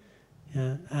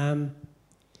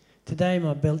 Today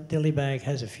my dilly bag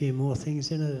has a few more things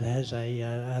in it. It has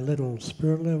a little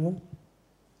spirit level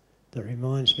that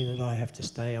reminds me that I have to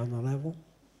stay on the level.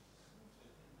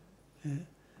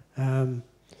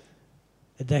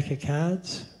 A deck of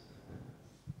cards.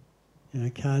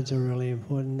 Cards are really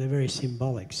important. They're very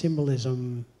symbolic.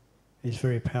 Symbolism is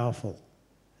very powerful.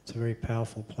 It's a very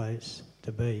powerful place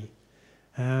to be.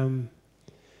 A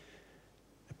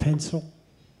pencil.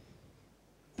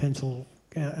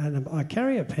 And I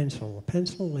carry a pencil. A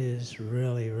pencil is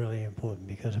really, really important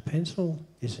because a pencil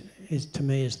is to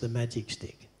me is the magic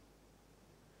stick.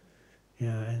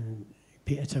 And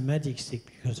it's a magic stick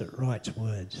because it writes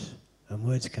words, and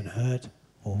words can hurt,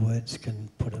 or words can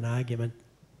put an argument.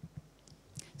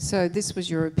 So this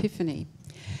was your epiphany.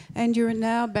 And you're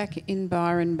now back in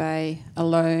Byron Bay,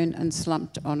 alone and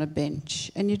slumped on a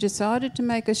bench. And you decided to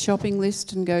make a shopping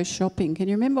list and go shopping. Can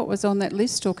you remember what was on that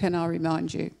list, or can I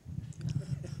remind you?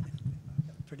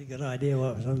 Pretty good idea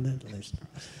what was on that list.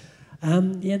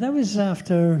 That was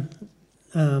after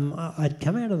I'd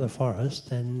come out of the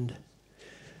forest, and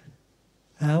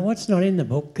what's not in the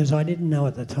book, because I didn't know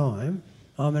at the time,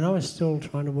 I was still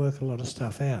trying to work a lot of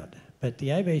stuff out, but the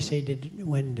ABC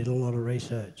went and did a lot of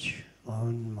research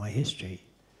on my history.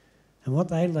 And what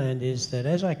they learned is that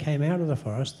as I came out of the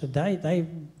forest, the day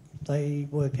they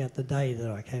worked out the day that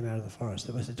I came out of the forest.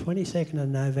 It was the 22nd of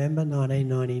November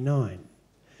 1999.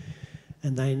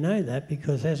 And they know that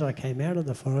because as I came out of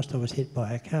the forest, I was hit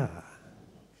by a car.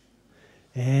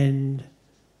 And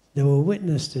there were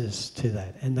witnesses to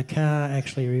that, and the car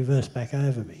actually reversed back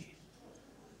over me.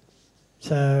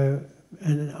 So,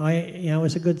 and it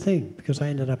was a good thing because I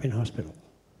ended up in hospital.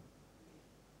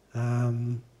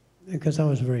 Because I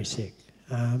was very sick.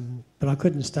 But I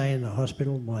couldn't stay in the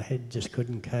hospital. My head just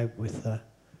couldn't cope with the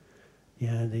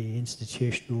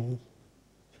institutional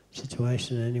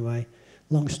situation anyway.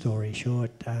 Long story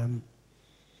short,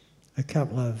 a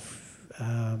couple of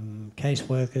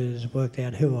caseworkers worked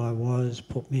out who I was,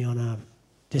 put me on a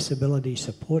disability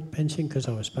support pension because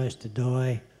I was supposed to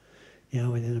die,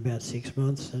 within about 6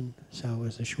 months, and so it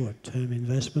was a short-term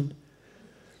investment.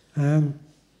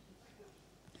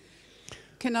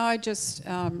 Can I just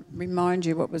remind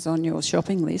you what was on your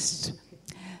shopping list?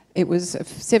 It was a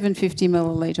 750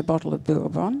 millilitre bottle of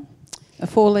bourbon, a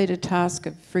 4 litre cask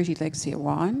of fruity Lexia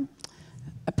wine,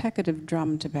 a packet of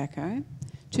drum tobacco,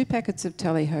 2 packets of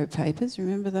tally-ho papers,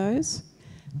 remember those?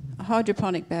 A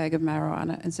hydroponic bag of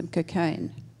marijuana and some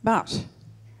cocaine. But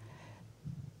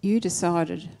you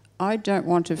decided, I don't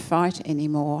want to fight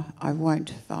anymore, I won't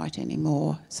fight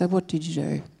anymore. So what did you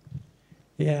do?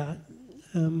 Yeah,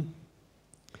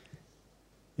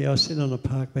 I was sitting on a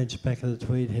park bench back at the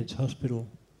Tweed Heads Hospital,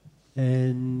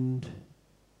 and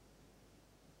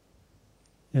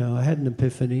I had an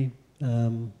epiphany.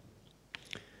 The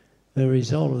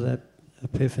result of that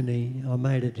epiphany, I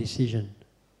made a decision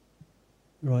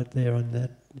right there on that.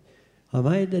 I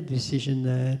made a decision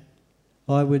that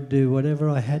I would do whatever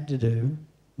I had to do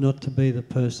not to be the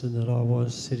person that I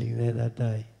was sitting there that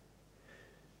day.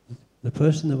 The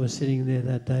person that was sitting there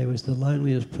that day was the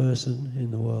loneliest person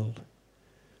in the world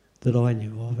that I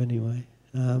knew of anyway.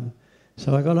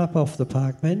 So I got up off the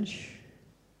park bench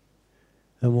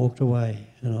and walked away,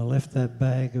 and I left that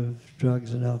bag of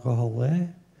drugs and alcohol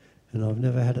there, and I've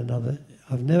never had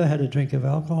a drink of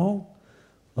alcohol,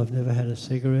 I've never had a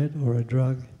cigarette or a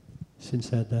drug since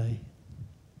that day.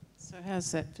 So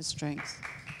how's that for strength?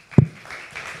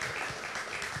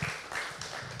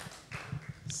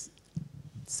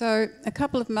 So a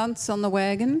couple of months on the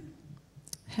wagon,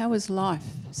 how is life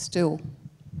still?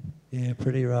 Yeah,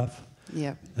 pretty rough.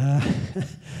 Yeah.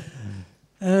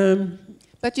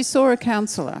 But you saw a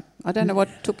counsellor. I don't know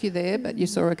what took you there, but you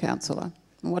saw a counsellor.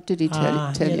 And what did he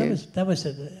tell you? That was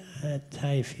at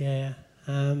TAFE, yeah.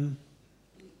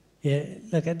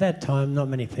 Look, at that time, not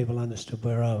many people understood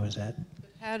where I was at.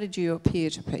 How did you appear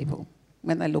to people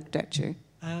when they looked at you?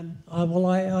 I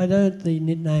learned the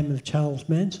nickname of Charles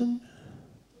Manson.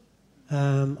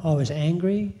 I was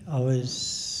angry. I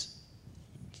was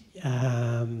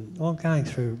going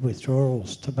through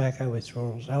withdrawals, tobacco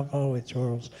withdrawals, alcohol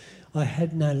withdrawals. I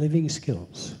had no living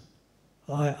skills.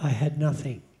 I had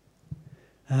nothing.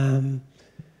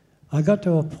 I got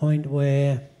to a point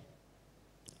where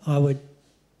I would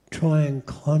try and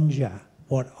conjure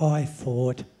what I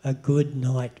thought a good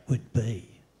night would be.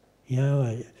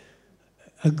 A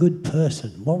good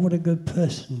person. What would a good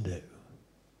person do?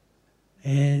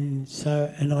 And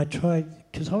I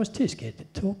tried, because I was too scared to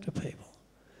talk to people.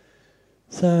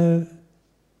 So,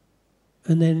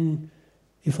 and then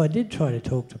if I did try to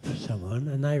talk to someone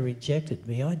and they rejected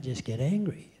me, I'd just get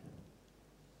angry.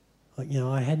 I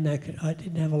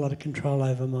didn't have a lot of control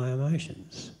over my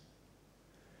emotions.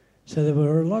 So there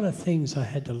were a lot of things I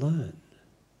had to learn.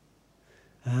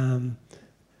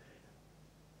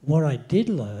 What I did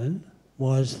learn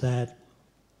was that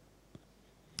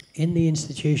in the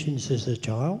institutions as a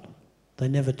child, they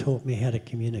never taught me how to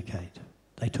communicate.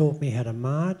 They taught me how to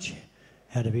march,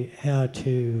 how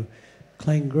to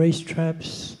clean grease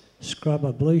traps, scrub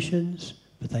ablutions,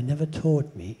 but they never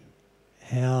taught me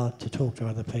how to talk to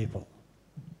other people.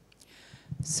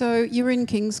 So you were in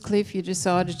Kingscliff, you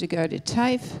decided to go to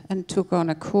TAFE and took on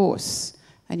a course,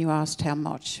 and you asked how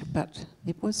much, but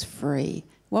it was free.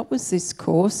 What was this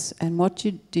course, and what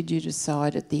did you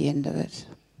decide at the end of it?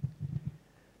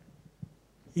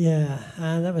 Yeah,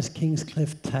 that was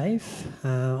Kingscliff TAFE.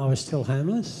 I was still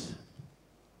homeless,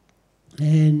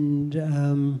 and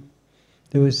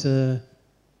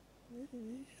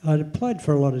I'd applied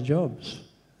for a lot of jobs,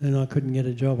 and I couldn't get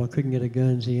a job. I couldn't get a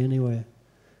Guernsey anywhere.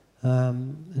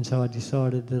 And so I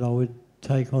decided that I would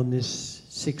take on this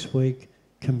 6-week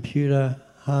computer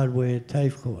hardware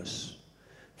TAFE course,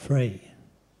 free.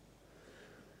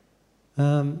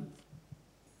 How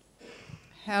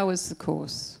was the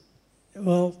course?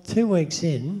 Well, 2 weeks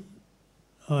in,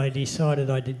 I decided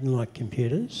I didn't like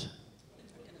computers.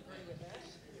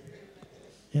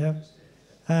 Yeah.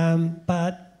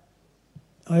 But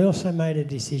I also made a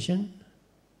decision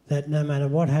that no matter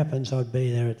what happens, I'd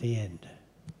be there at the end.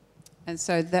 And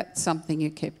so that's something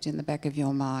you kept in the back of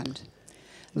your mind.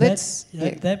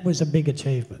 That was a big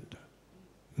achievement,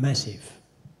 massive.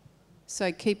 So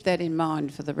keep that in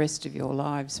mind for the rest of your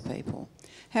lives, people.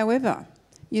 However,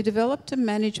 you developed a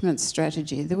management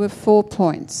strategy. There were 4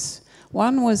 points.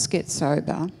 One was get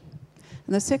sober, and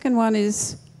the second one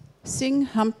is sing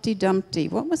Humpty Dumpty.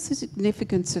 What was the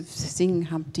significance of sing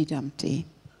Humpty Dumpty?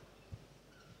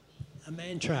 A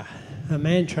mantra.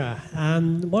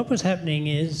 What was happening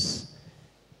is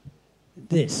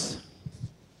this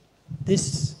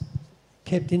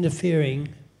kept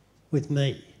interfering with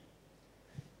me.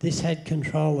 This had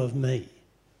control of me.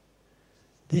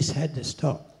 This had to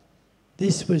stop.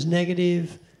 This was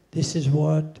negative. This is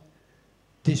what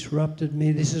disrupted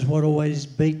me. This is what always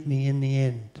beat me in the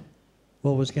end.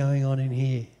 what was going on in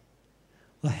here.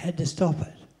 I had to stop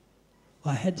it.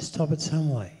 I had to stop it some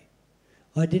way.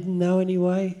 I didn't know any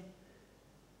way.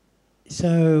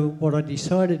 So what I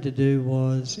decided to do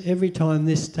was, every time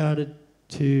this started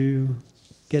to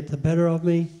get the better of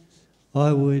me,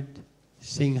 I would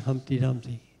sing Humpty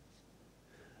Dumpty.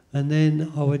 And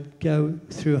then I would go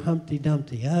through Humpty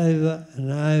Dumpty over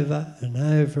and over and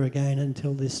over again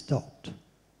until this stopped.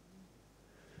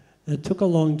 It took a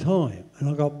long time, and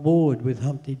I got bored with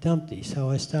Humpty Dumpty, so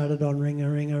I started on Ring a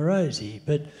Ring a Rosie.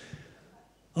 But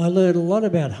I learned a lot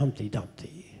about Humpty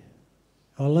Dumpty.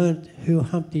 I learned who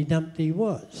Humpty Dumpty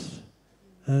was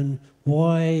and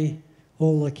why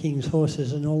all the king's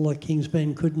horses and all the king's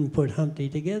men couldn't put Humpty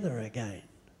together again.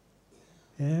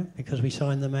 Yeah, because we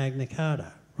signed the Magna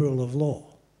Carta, rule of law.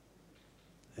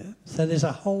 Yeah? So there's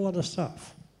a whole lot of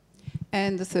stuff.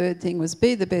 And the third thing was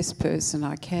be the best person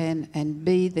I can and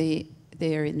be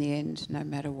there in the end, no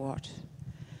matter what.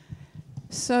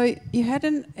 So you had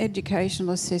an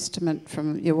educational assessment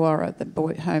from Yawara, the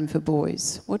Home for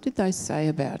Boys. What did they say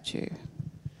about you?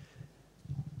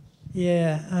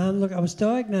 Yeah, look, I was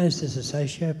diagnosed as a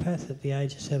sociopath at the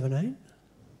age of 17.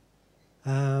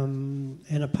 And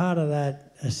a part of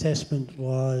that assessment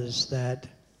was that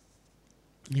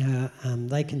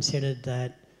they considered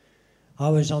that I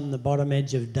was on the bottom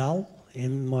edge of dull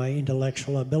in my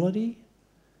intellectual ability.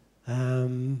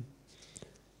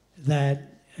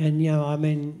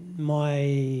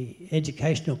 My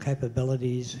educational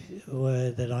capabilities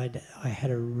were that I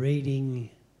had a reading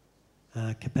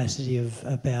capacity of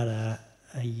about a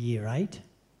year 8.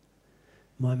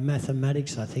 My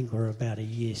mathematics, I think, were about a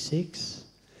year 6.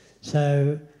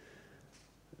 So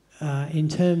in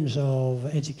terms of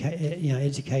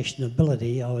education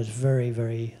ability, I was very,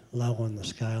 very low on the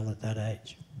scale at that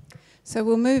age. So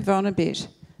we'll move on a bit.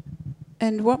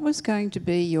 And what was going to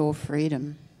be your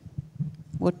freedom?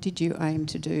 What did you aim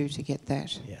to do to get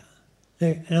that? Yeah.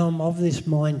 And I'm of this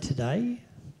mind today.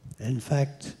 In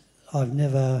fact, I've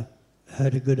never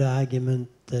heard a good argument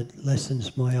that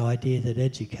lessens my idea that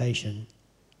education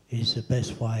is the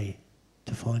best way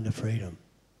to find a freedom,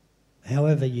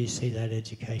 however you see that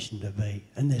education to be.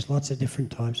 And there's lots of different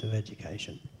types of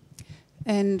education.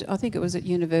 And I think it was at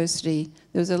university,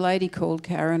 there was a lady called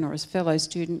Karen, or a fellow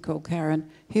student called Karen,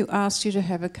 who asked you to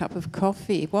have a cup of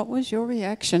coffee. What was your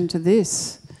reaction to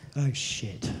this? Oh,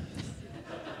 shit.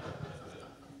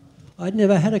 I'd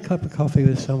never had a cup of coffee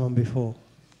with someone before.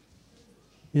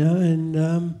 You know,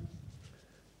 and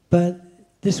but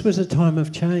this was a time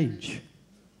of change.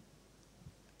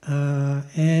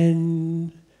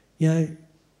 And, you know,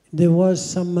 there was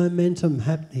some momentum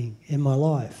happening in my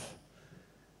life.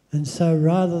 And so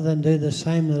rather than do the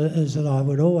same as that I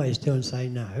would always do and say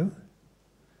no,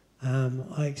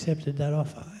 I accepted that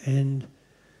offer. And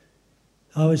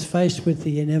I was faced with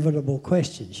the inevitable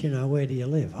questions, you know, where do you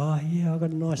live? Oh, yeah, I've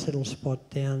got a nice little spot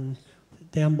down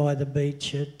by the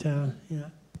beach at, you know.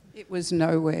 It was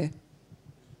nowhere.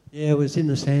 Yeah, it was in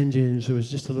the sand dunes. It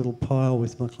was just a little pile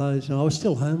with my clothes, and I was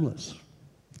still homeless.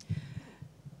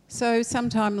 So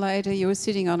sometime later you were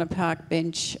sitting on a park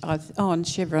bench on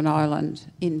Chevron Island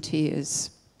in tears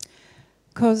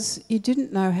because you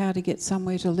didn't know how to get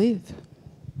somewhere to live.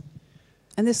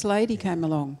 And this lady came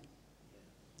along.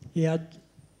 Yeah,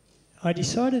 I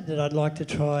decided that I'd like to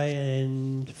try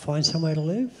and find somewhere to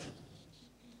live.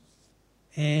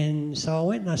 And so I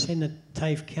went and I seen a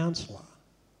TAFE counsellor,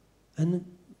 and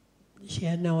she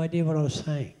had no idea what I was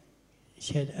saying.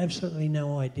 She had absolutely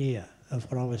no idea of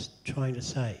what I was trying to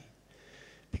say,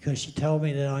 because she told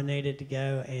me that I needed to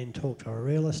go and talk to a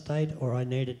real estate, or I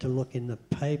needed to look in the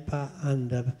paper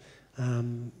under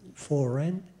for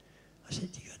rent. I said,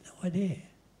 you got no idea.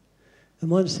 And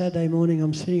one Saturday morning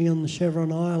I'm sitting on the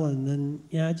Chevron Island, and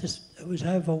you know, it was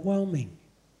overwhelming.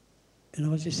 And I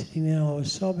was just sitting there, I was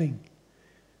sobbing.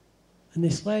 And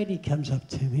this lady comes up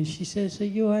to me and she says, are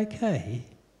you okay?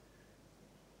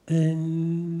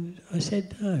 And I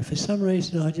said no. For some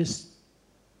reason I just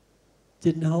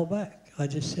didn't hold back. I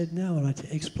just said no, and I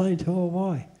explained to her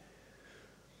why.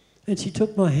 And she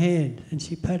took my hand and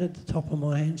she patted the top of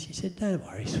my hand. She said, don't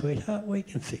worry, sweetheart, we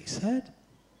can fix that.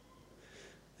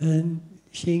 And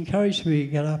she encouraged me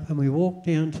to get up, and we walked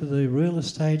down to the real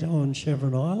estate on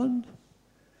Chevron Island.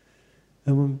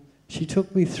 And she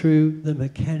took me through the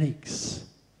mechanics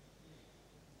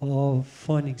of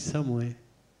finding somewhere.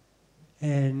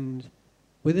 And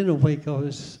within a week I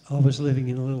was living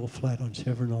in a little flat on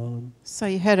Chevron Island. So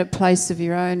you had a place of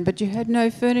your own, but you had no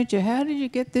furniture. How did you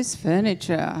get this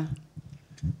furniture?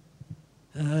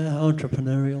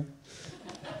 Entrepreneurial.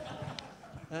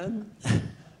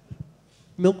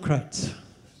 Milk crates.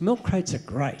 Milk crates are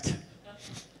great.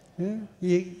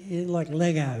 Yeah, you like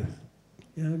Lego,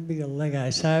 you know, bigger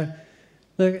Lego. So,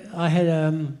 look, I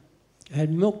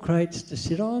had milk crates to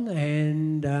sit on,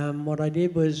 and what I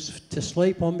did was to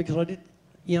sleep on, because I did,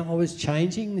 you know, I was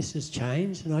changing. This has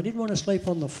changed, and I didn't want to sleep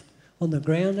on the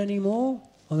ground anymore.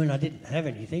 I mean, I didn't have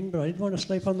anything, but I didn't want to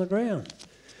sleep on the ground.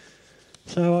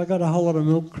 So I got a whole lot of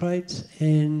milk crates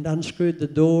and unscrewed the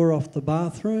door off the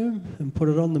bathroom and put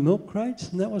it on the milk crates,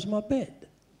 and that was my bed.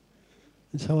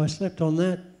 And so I slept on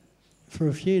that for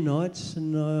a few nights,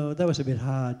 and that was a bit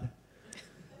hard.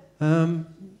 I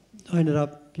ended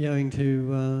up going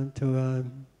to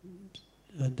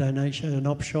a donation, an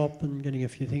op shop, and getting a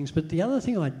few things. But the other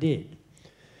thing I did,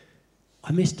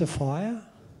 I missed a fire.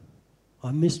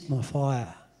 I missed my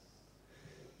fire.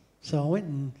 So I went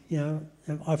and, you know,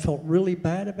 I felt really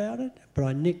bad about it, but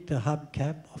I nicked a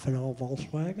hubcap off an old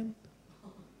Volkswagen,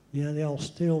 you know, the old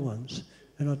steel ones,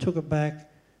 and I took it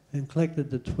back and collected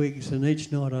the twigs, and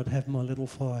each night I'd have my little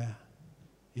fire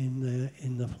in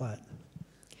the flat.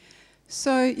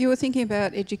 So you were thinking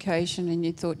about education and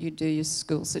you thought you'd do your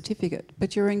school certificate,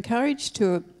 but you were encouraged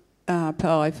to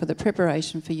apply for the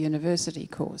preparation for university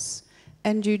course,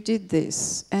 and you did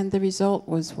this, and the result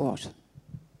was what?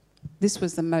 This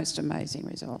was the most amazing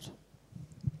result.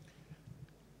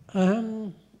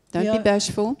 Don't be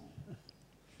bashful.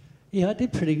 Yeah, I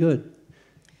did pretty good.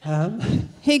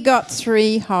 He got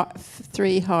three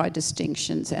high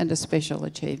distinctions and a Special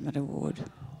Achievement Award.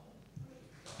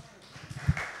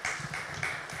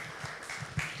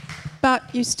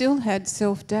 But you still had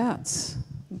self-doubts.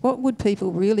 What would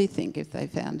people really think if they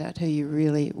found out who you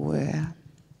really were?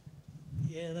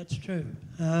 Yeah, that's true.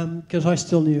 Because I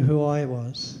still knew who I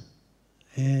was.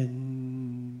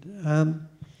 And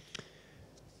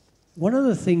one of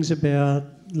the things about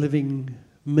living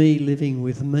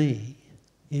with me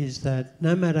is that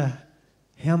no matter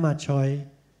how much I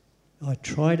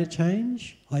try to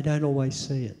change, I don't always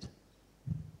see it.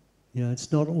 You know,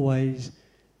 it's not always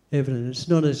evident. It's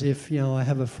not as if, you know, I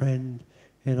have a friend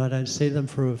and I don't see them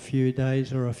for a few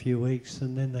days or a few weeks,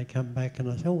 and then they come back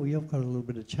and I say, oh, you've got a little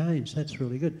bit of change. That's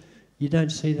really good. You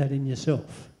don't see that in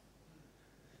yourself.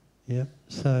 Yeah,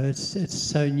 so it's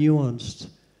so nuanced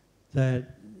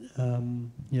that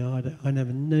you know, I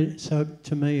never knew. So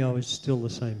to me, I was still the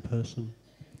same person.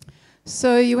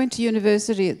 So you went to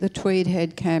university at the Tweed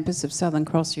Head campus of Southern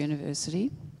Cross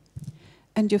University,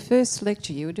 and your first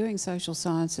lecture, you were doing social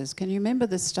sciences. Can you remember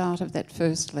the start of that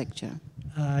first lecture?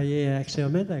 Yeah, actually, I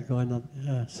met that guy.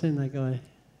 Seen that guy,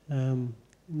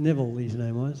 Neville. His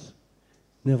name was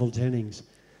Neville Jennings,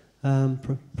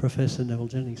 Professor Neville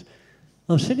Jennings.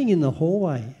 I was sitting in the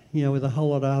hallway, you know, with a whole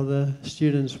lot of other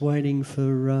students waiting for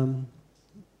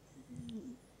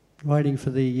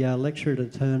the lecturer to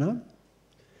turn up,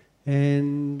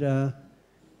 and and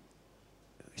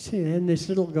this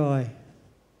little guy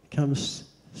comes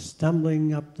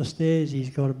stumbling up the stairs. He's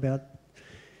got about,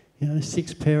 you know,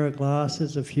 6 pair of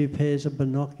glasses, a few pairs of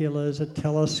binoculars, a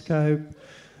telescope,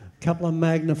 a couple of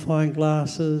magnifying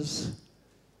glasses,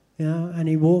 you know, and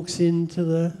he walks into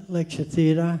the lecture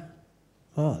theatre.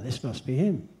 Oh, this must be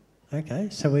him. Okay,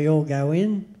 so we all go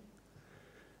in,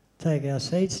 take our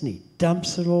seats, and he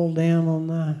dumps it all down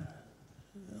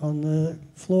on the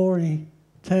floor, and he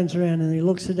turns around and he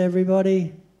looks at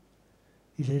everybody.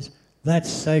 He says, "That's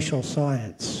social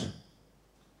science."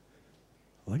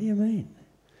 What do you mean?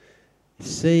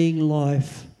 Seeing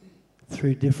life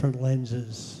through different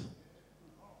lenses.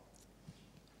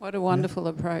 What a wonderful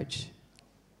approach.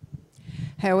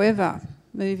 However,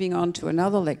 moving on to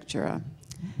another lecturer,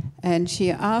 and she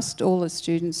asked all the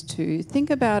students to think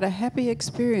about a happy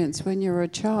experience when you were a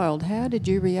child. How did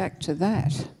you react to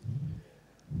that?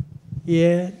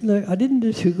 Yeah, look, I didn't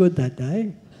do too good that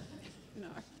day.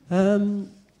 No.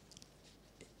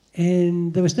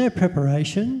 And there was no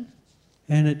preparation,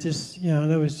 and it just, you know,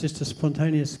 there was just a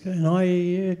spontaneous, and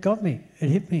it got me, it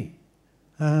hit me.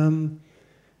 And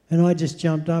I just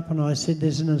jumped up and I said,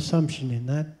 there's an assumption in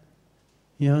that.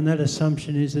 You know, and that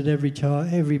assumption is that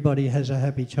everybody has a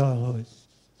happy childhood.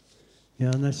 You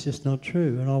know, and that's just not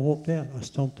true. And I walked out, I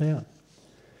stomped out.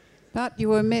 But you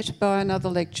were met by another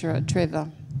lecturer, Trevor,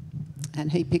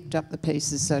 and he picked up the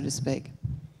pieces, so to speak.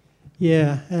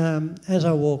 Yeah, as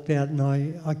I walked out, and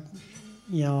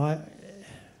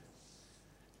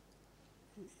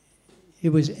it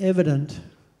was evident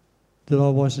that I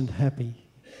wasn't happy.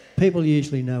 People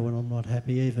usually know when I'm not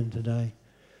happy, even today.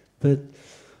 But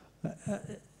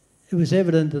it was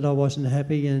evident that I wasn't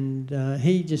happy, and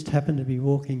he just happened to be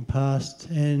walking past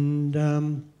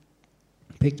and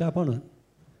picked up on it.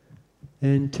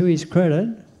 And to his credit,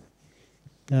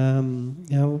 you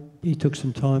know, he took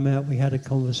some time out. We had a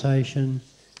conversation,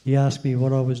 He asked me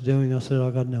what I was doing. I said, I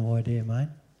got no idea, mate.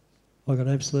 I got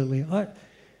absolutely... I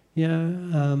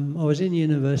was in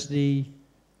university.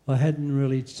 I hadn't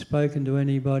really spoken to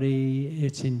anybody.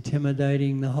 It's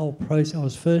intimidating, the whole process. I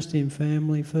was first in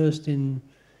family, first in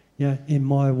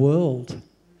my world.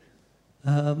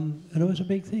 And it was a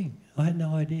big thing. I had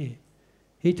no idea.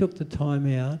 He took the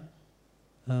time out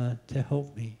to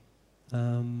help me.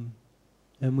 And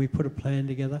we put a plan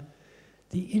together.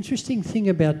 The interesting thing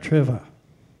about Trevor,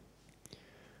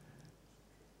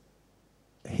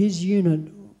 his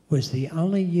unit was the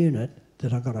only unit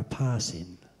that I got a pass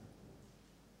in.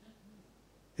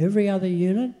 Every other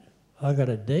unit, I got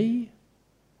a D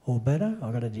or better,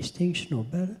 I got a distinction or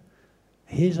better.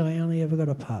 His, I only ever got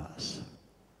a pass.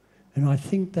 And I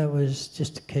think that was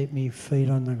just to keep me feet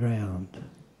on the ground.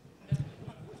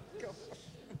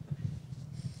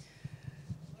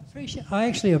 I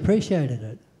actually appreciated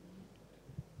it.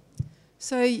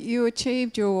 So you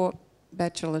achieved your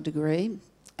bachelor degree,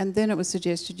 and then it was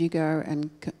suggested you go and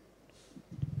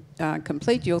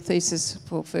complete your thesis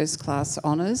for first class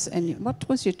honours. And what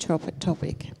was your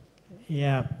topic?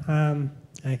 Yeah,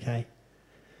 okay.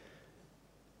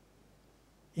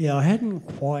 Yeah, I hadn't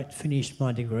quite finished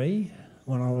my degree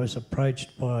when I was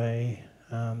approached by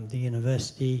the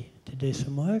university to do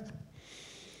some work.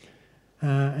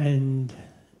 And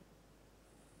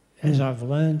as I've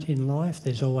learned in life,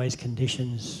 there's always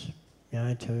conditions,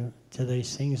 to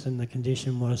these things, and the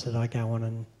condition was that I go on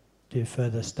and do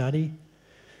further study.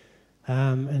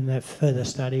 And that further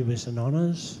study was an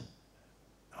honours.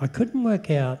 I couldn't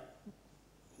work out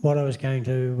what I was going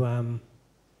to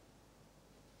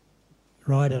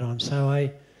write it on, so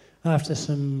after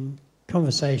some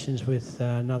conversations with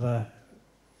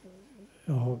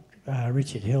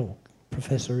Richard Hill,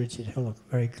 Professor Richard Hill, a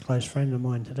very close friend of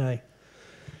mine today,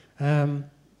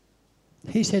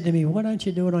 he said to me, why don't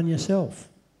you do it on yourself?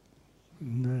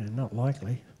 No, not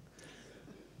likely.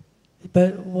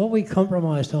 But what we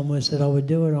compromised on was that I would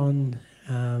do it on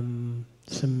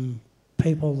some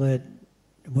people that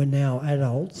were now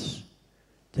adults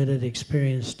that had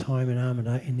experienced time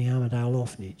in the Armadale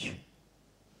orphanage.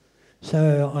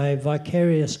 So I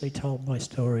vicariously told my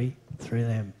story through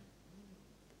them.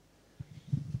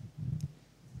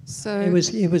 So it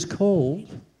was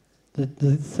called, the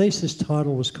thesis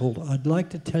title was called, I'd like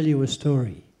to tell you a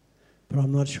story, but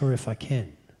I'm not sure if I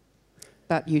can.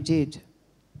 But you did.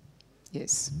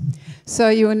 Yes. So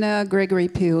you are now Gregory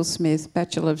Peel Smith,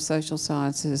 Bachelor of Social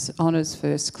Sciences, Honours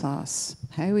First Class.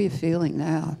 How are you feeling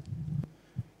now?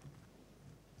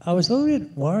 I was a little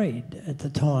bit worried at the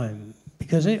time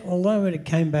because although it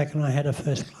came back and I had a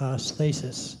first class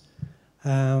thesis,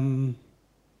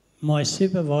 my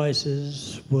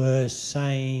supervisors were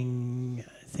saying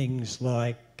things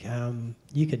like,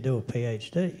 you could do a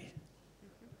PhD.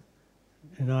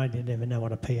 And I didn't even know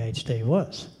what a PhD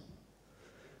was.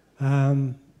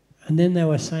 And then they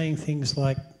were saying things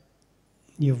like,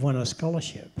 you've won a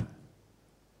scholarship.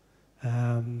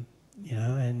 And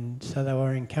so they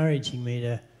were encouraging me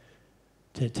to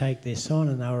take this on,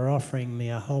 and they were offering me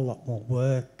a whole lot more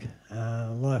work.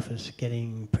 Life was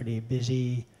getting pretty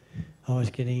busy. I was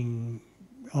getting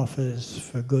offers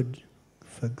for good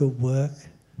work.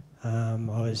 I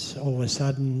was all of a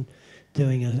sudden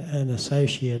doing an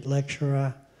associate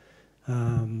lecturer.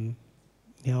 I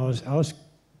was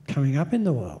coming up in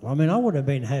the world. I mean, I would have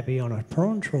been happy on a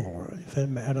prawn trawler if it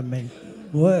had meant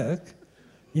work,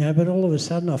 but all of a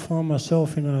sudden I find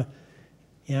myself in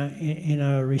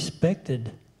a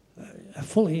respected, a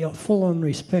full-on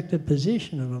respected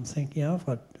position, and I'm thinking,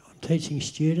 I'm teaching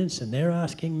students and they're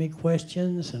asking me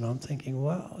questions, and I'm thinking,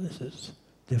 wow, this is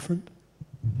different.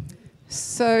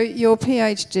 So your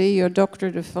PhD, your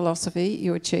Doctorate of Philosophy,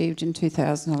 you achieved in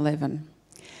 2011.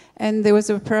 And there was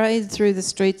a parade through the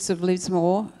streets of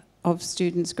Lismore of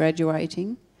students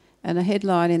graduating, and a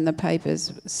headline in the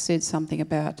papers said something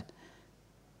about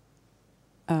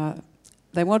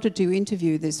they wanted to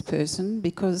interview this person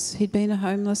because he'd been a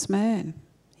homeless man.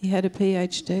 He had a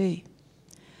PhD.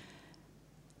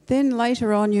 Then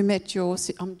later on you met your...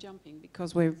 I'm jumping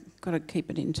because we've got to keep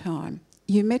it in time.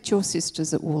 You met your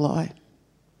sisters at Wooleye.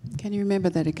 Can you remember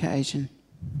that occasion?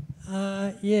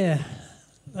 Yeah.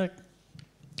 Like,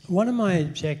 one of my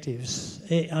objectives,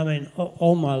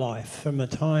 all my life, from the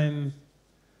time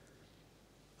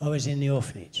I was in the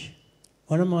orphanage,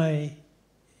 one of my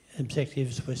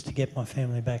objectives was to get my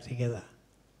family back together.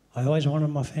 I always wanted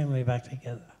my family back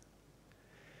together.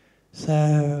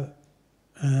 So,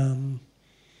 one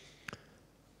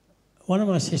of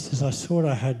my sisters I sort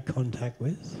of had contact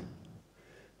with,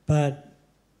 but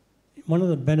one of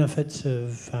the benefits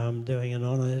of doing an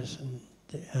honours and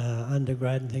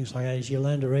undergrad and things like that is you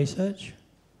learn to research.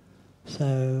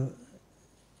 So,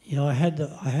 you know, I had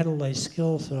all these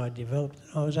skills that I developed.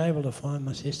 I was able to find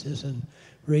my sisters and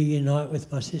reunite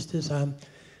with my sisters.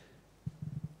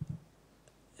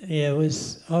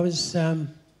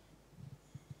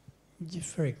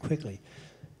 Just very quickly.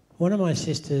 One of my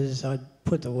sisters, I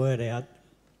put the word out,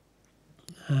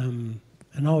 and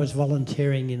I was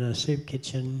volunteering in a soup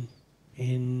kitchen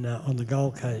on the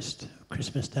Gold Coast,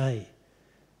 Christmas Day.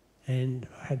 And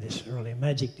I had this really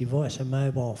magic device, a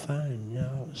mobile phone, you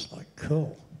know, it was like,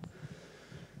 cool.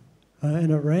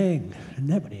 And it rang, and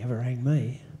nobody ever rang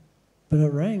me. But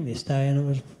it rang this day, and it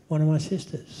was one of my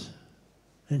sisters.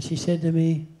 And she said to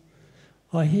me,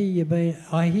 I hear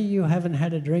you haven't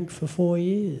had a drink for 4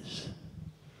 years.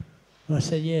 And I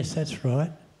said, yes, that's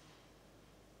right.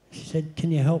 She said,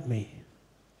 can you help me?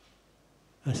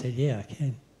 I said, yeah, I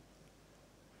can.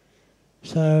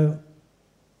 So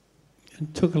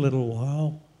it took a little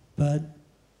while, but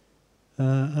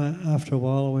after a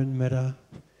while I went and met her.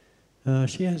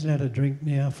 She hasn't had a drink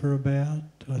now for about,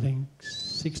 I think,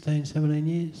 16, 17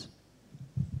 years.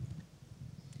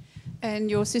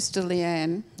 And your sister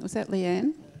Leanne, was that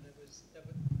Leanne?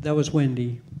 That was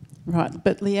Wendy. Right,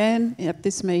 but Leanne, at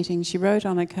this meeting, she wrote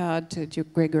on a card to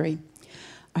Gregory,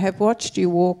 I have watched you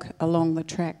walk along the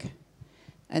track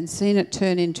and seen it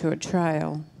turn into a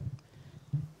trail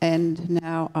and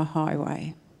now a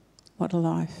highway. What a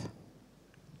life.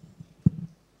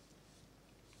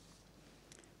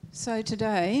 So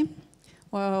today,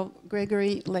 while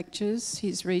Gregory lectures,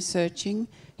 he's researching.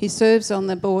 He serves on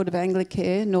the board of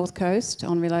Anglicare North Coast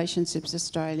on Relationships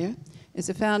Australia, is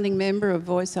a founding member of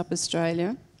Voice Up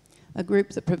Australia, a group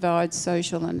that provides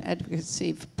social and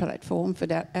advocacy platform for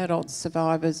adult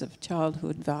survivors of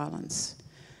childhood violence.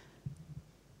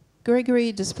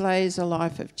 Gregory displays a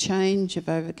life of change, of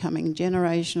overcoming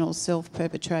generational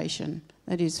self-perpetration,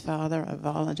 that his father, a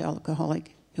violent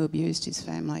alcoholic who abused his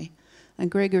family,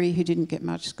 and Gregory, who didn't get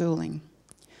much schooling.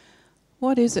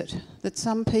 What is it that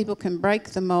some people can break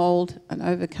the mould and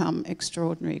overcome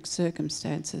extraordinary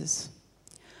circumstances?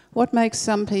 What makes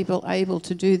some people able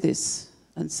to do this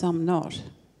and some not?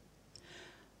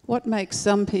 What makes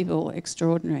some people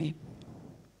extraordinary?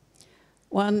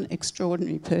 One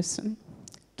extraordinary person,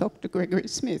 Dr Gregory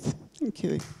Smith. Thank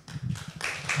you.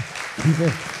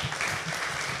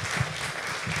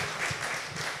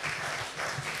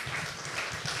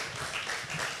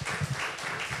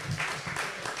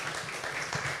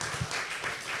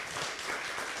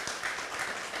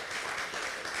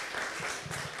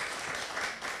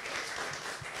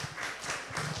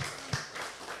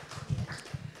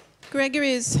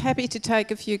 Gregory is happy to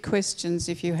take a few questions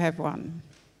if you have one.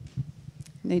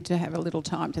 Need to have a little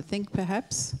time to think,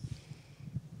 perhaps.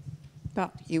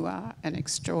 But you are an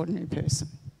extraordinary person.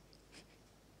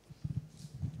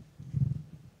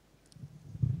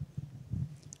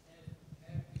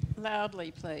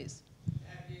 Loudly, please.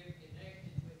 Have you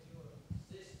connected with your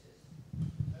sisters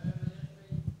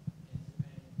permanently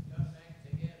and got back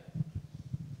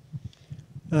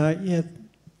together? Yeah,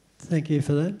 thank you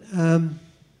for that.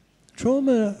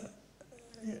 Trauma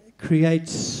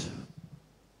creates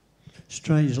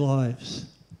strange lives.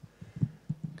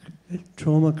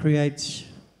 Trauma creates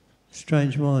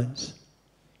strange minds.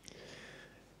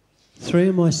 3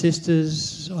 of my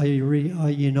sisters I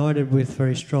united with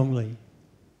very strongly.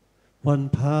 One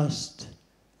passed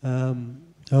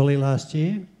early last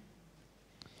year.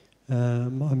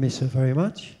 I miss her very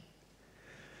much.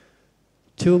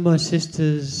 2 of my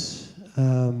sisters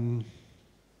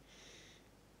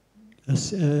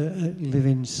live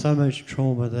in so much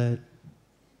trauma that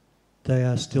they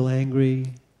are still angry,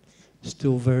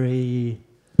 still very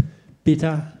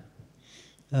bitter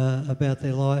about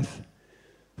their life.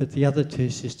 But the other 2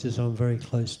 sisters I'm very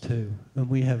close to, and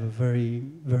we have a very,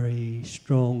 very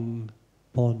strong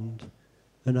bond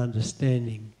and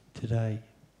understanding today.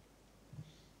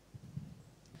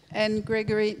 And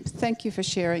Gregory, thank you for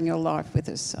sharing your life with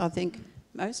us. I think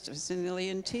most of us are nearly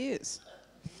in tears.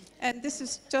 And this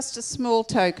is just a small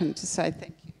token to say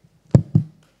thank you.